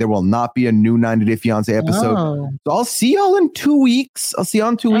Sunday, there will not be a new 90 Day Fiancé episode. So I'll see y'all in 2 weeks. I'll see y'all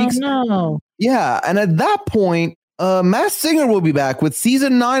in 2 weeks. No. Yeah. And at that point, Masked Singer will be back with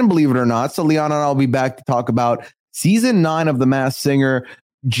season 9, believe it or not. So Liana and I'll be back to talk about season 9 of The Masked Singer.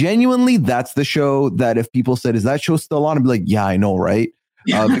 Genuinely, that's the show that if people said, is that show still on? I'd be like, yeah, I know, right?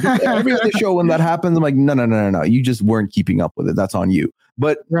 Because every other show when that happens, I'm like, no. You just weren't keeping up with it. That's on you.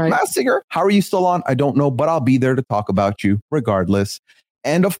 But Masked Singer, how are you still on? I don't know, but I'll be there to talk about you regardless.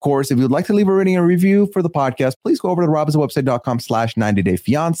 And of course, if you'd like to leave a rating and review for the podcast, please go over to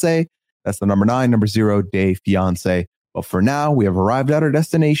robhasawebsite.com/90dayfiance. That's the number 9, number 0, Day Fiance. But for now, we have arrived at our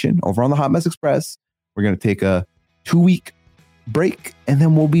destination over on the Hot Mess Express. We're going to take a 2-week break, and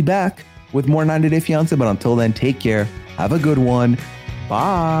then we'll be back with more 90 Day Fiance. But until then, take care. Have a good one.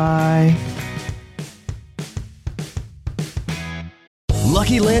 Bye.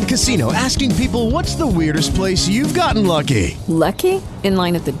 Lucky Land Casino, asking people, what's the weirdest place you've gotten lucky? Lucky? In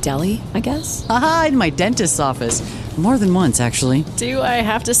line at the deli, I guess? Aha, in my dentist's office. More than once, actually. Do I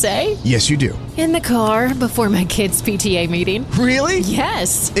have to say? Yes, you do. In the car before my kids' PTA meeting. Really?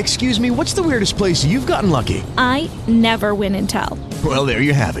 Yes. Excuse me, what's the weirdest place you've gotten lucky? I never win and tell. Well, there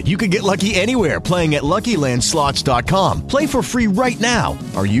you have it. You can get lucky anywhere, playing at LuckyLandSlots.com. Play for free right now.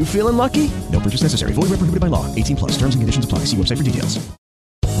 Are you feeling lucky? No purchase necessary. Void where prohibited by law. 18 plus. Terms and conditions apply. See website for details.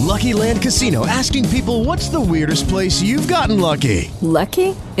 Lucky Land Casino, asking people, what's the weirdest place you've gotten lucky?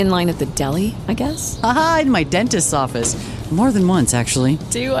 Lucky? In line at the deli, I guess? Aha, in my dentist's office. More than once, actually.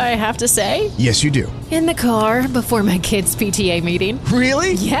 Do I have to say? Yes, you do. In the car before my kids' PTA meeting.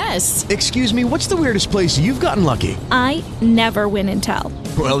 Really? Yes. Excuse me, what's the weirdest place you've gotten lucky? I never win and tell.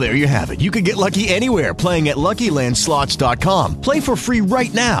 Well, there you have it. You can get lucky anywhere, playing at LuckyLandSlots.com. Play for free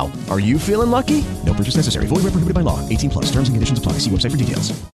right now. Are you feeling lucky? No purchase necessary. Void where prohibited by law. 18 plus. Terms and conditions apply. See website for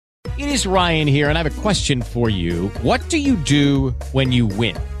details. It is Ryan here, and I have a question for you. What do you do when you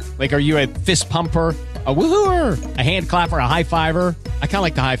win? Like, are you a fist pumper, a woohooer, a hand clapper, a high fiver? I kind of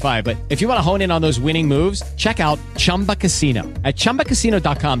like the high five, but if you want to hone in on those winning moves, check out Chumba Casino. At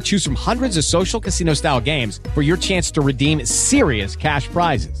ChumbaCasino.com, choose from hundreds of social casino style games for your chance to redeem serious cash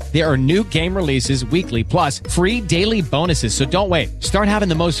prizes. There are new game releases weekly, plus free daily bonuses. So don't wait. Start having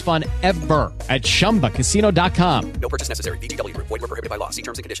the most fun ever at ChumbaCasino.com. No purchase necessary. VGW. Void where prohibited by law. See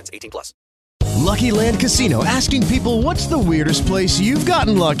terms and conditions. 18 plus. Lucky Land Casino, asking people, what's the weirdest place you've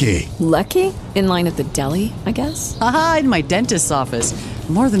gotten lucky? Lucky? In line at the deli, I guess? Aha, in my dentist's office.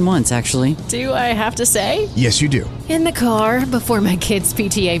 More than once, actually. Do I have to say? Yes, you do. In the car before my kids'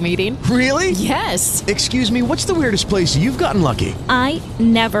 PTA meeting. Really? Yes. Excuse me, what's the weirdest place you've gotten lucky? I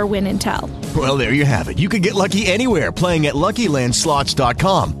never win and tell. Well, there you have it. You can get lucky anywhere, playing at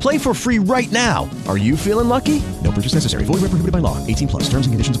LuckyLandSlots.com. Play for free right now. Are you feeling lucky? No purchase necessary. Void where prohibited by law. 18 plus. Terms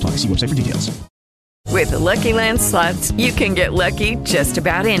and conditions apply. See website for details. With the Lucky Land Slots, you can get lucky just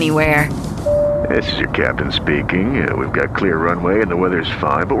about anywhere. This is your captain speaking. We've got clear runway and the weather's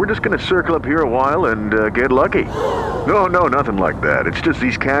fine, but we're just going to circle up here a while and get lucky. No, nothing like that. It's just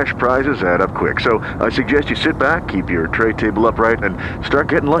these cash prizes add up quick. So I suggest you sit back, keep your tray table upright, and start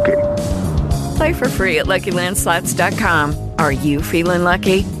getting lucky. Play for free at LuckyLandSlots.com. Are you feeling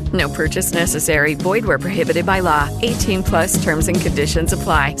lucky? No purchase necessary. Void where prohibited by law. 18 plus terms and conditions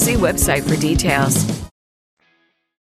apply. See website for details.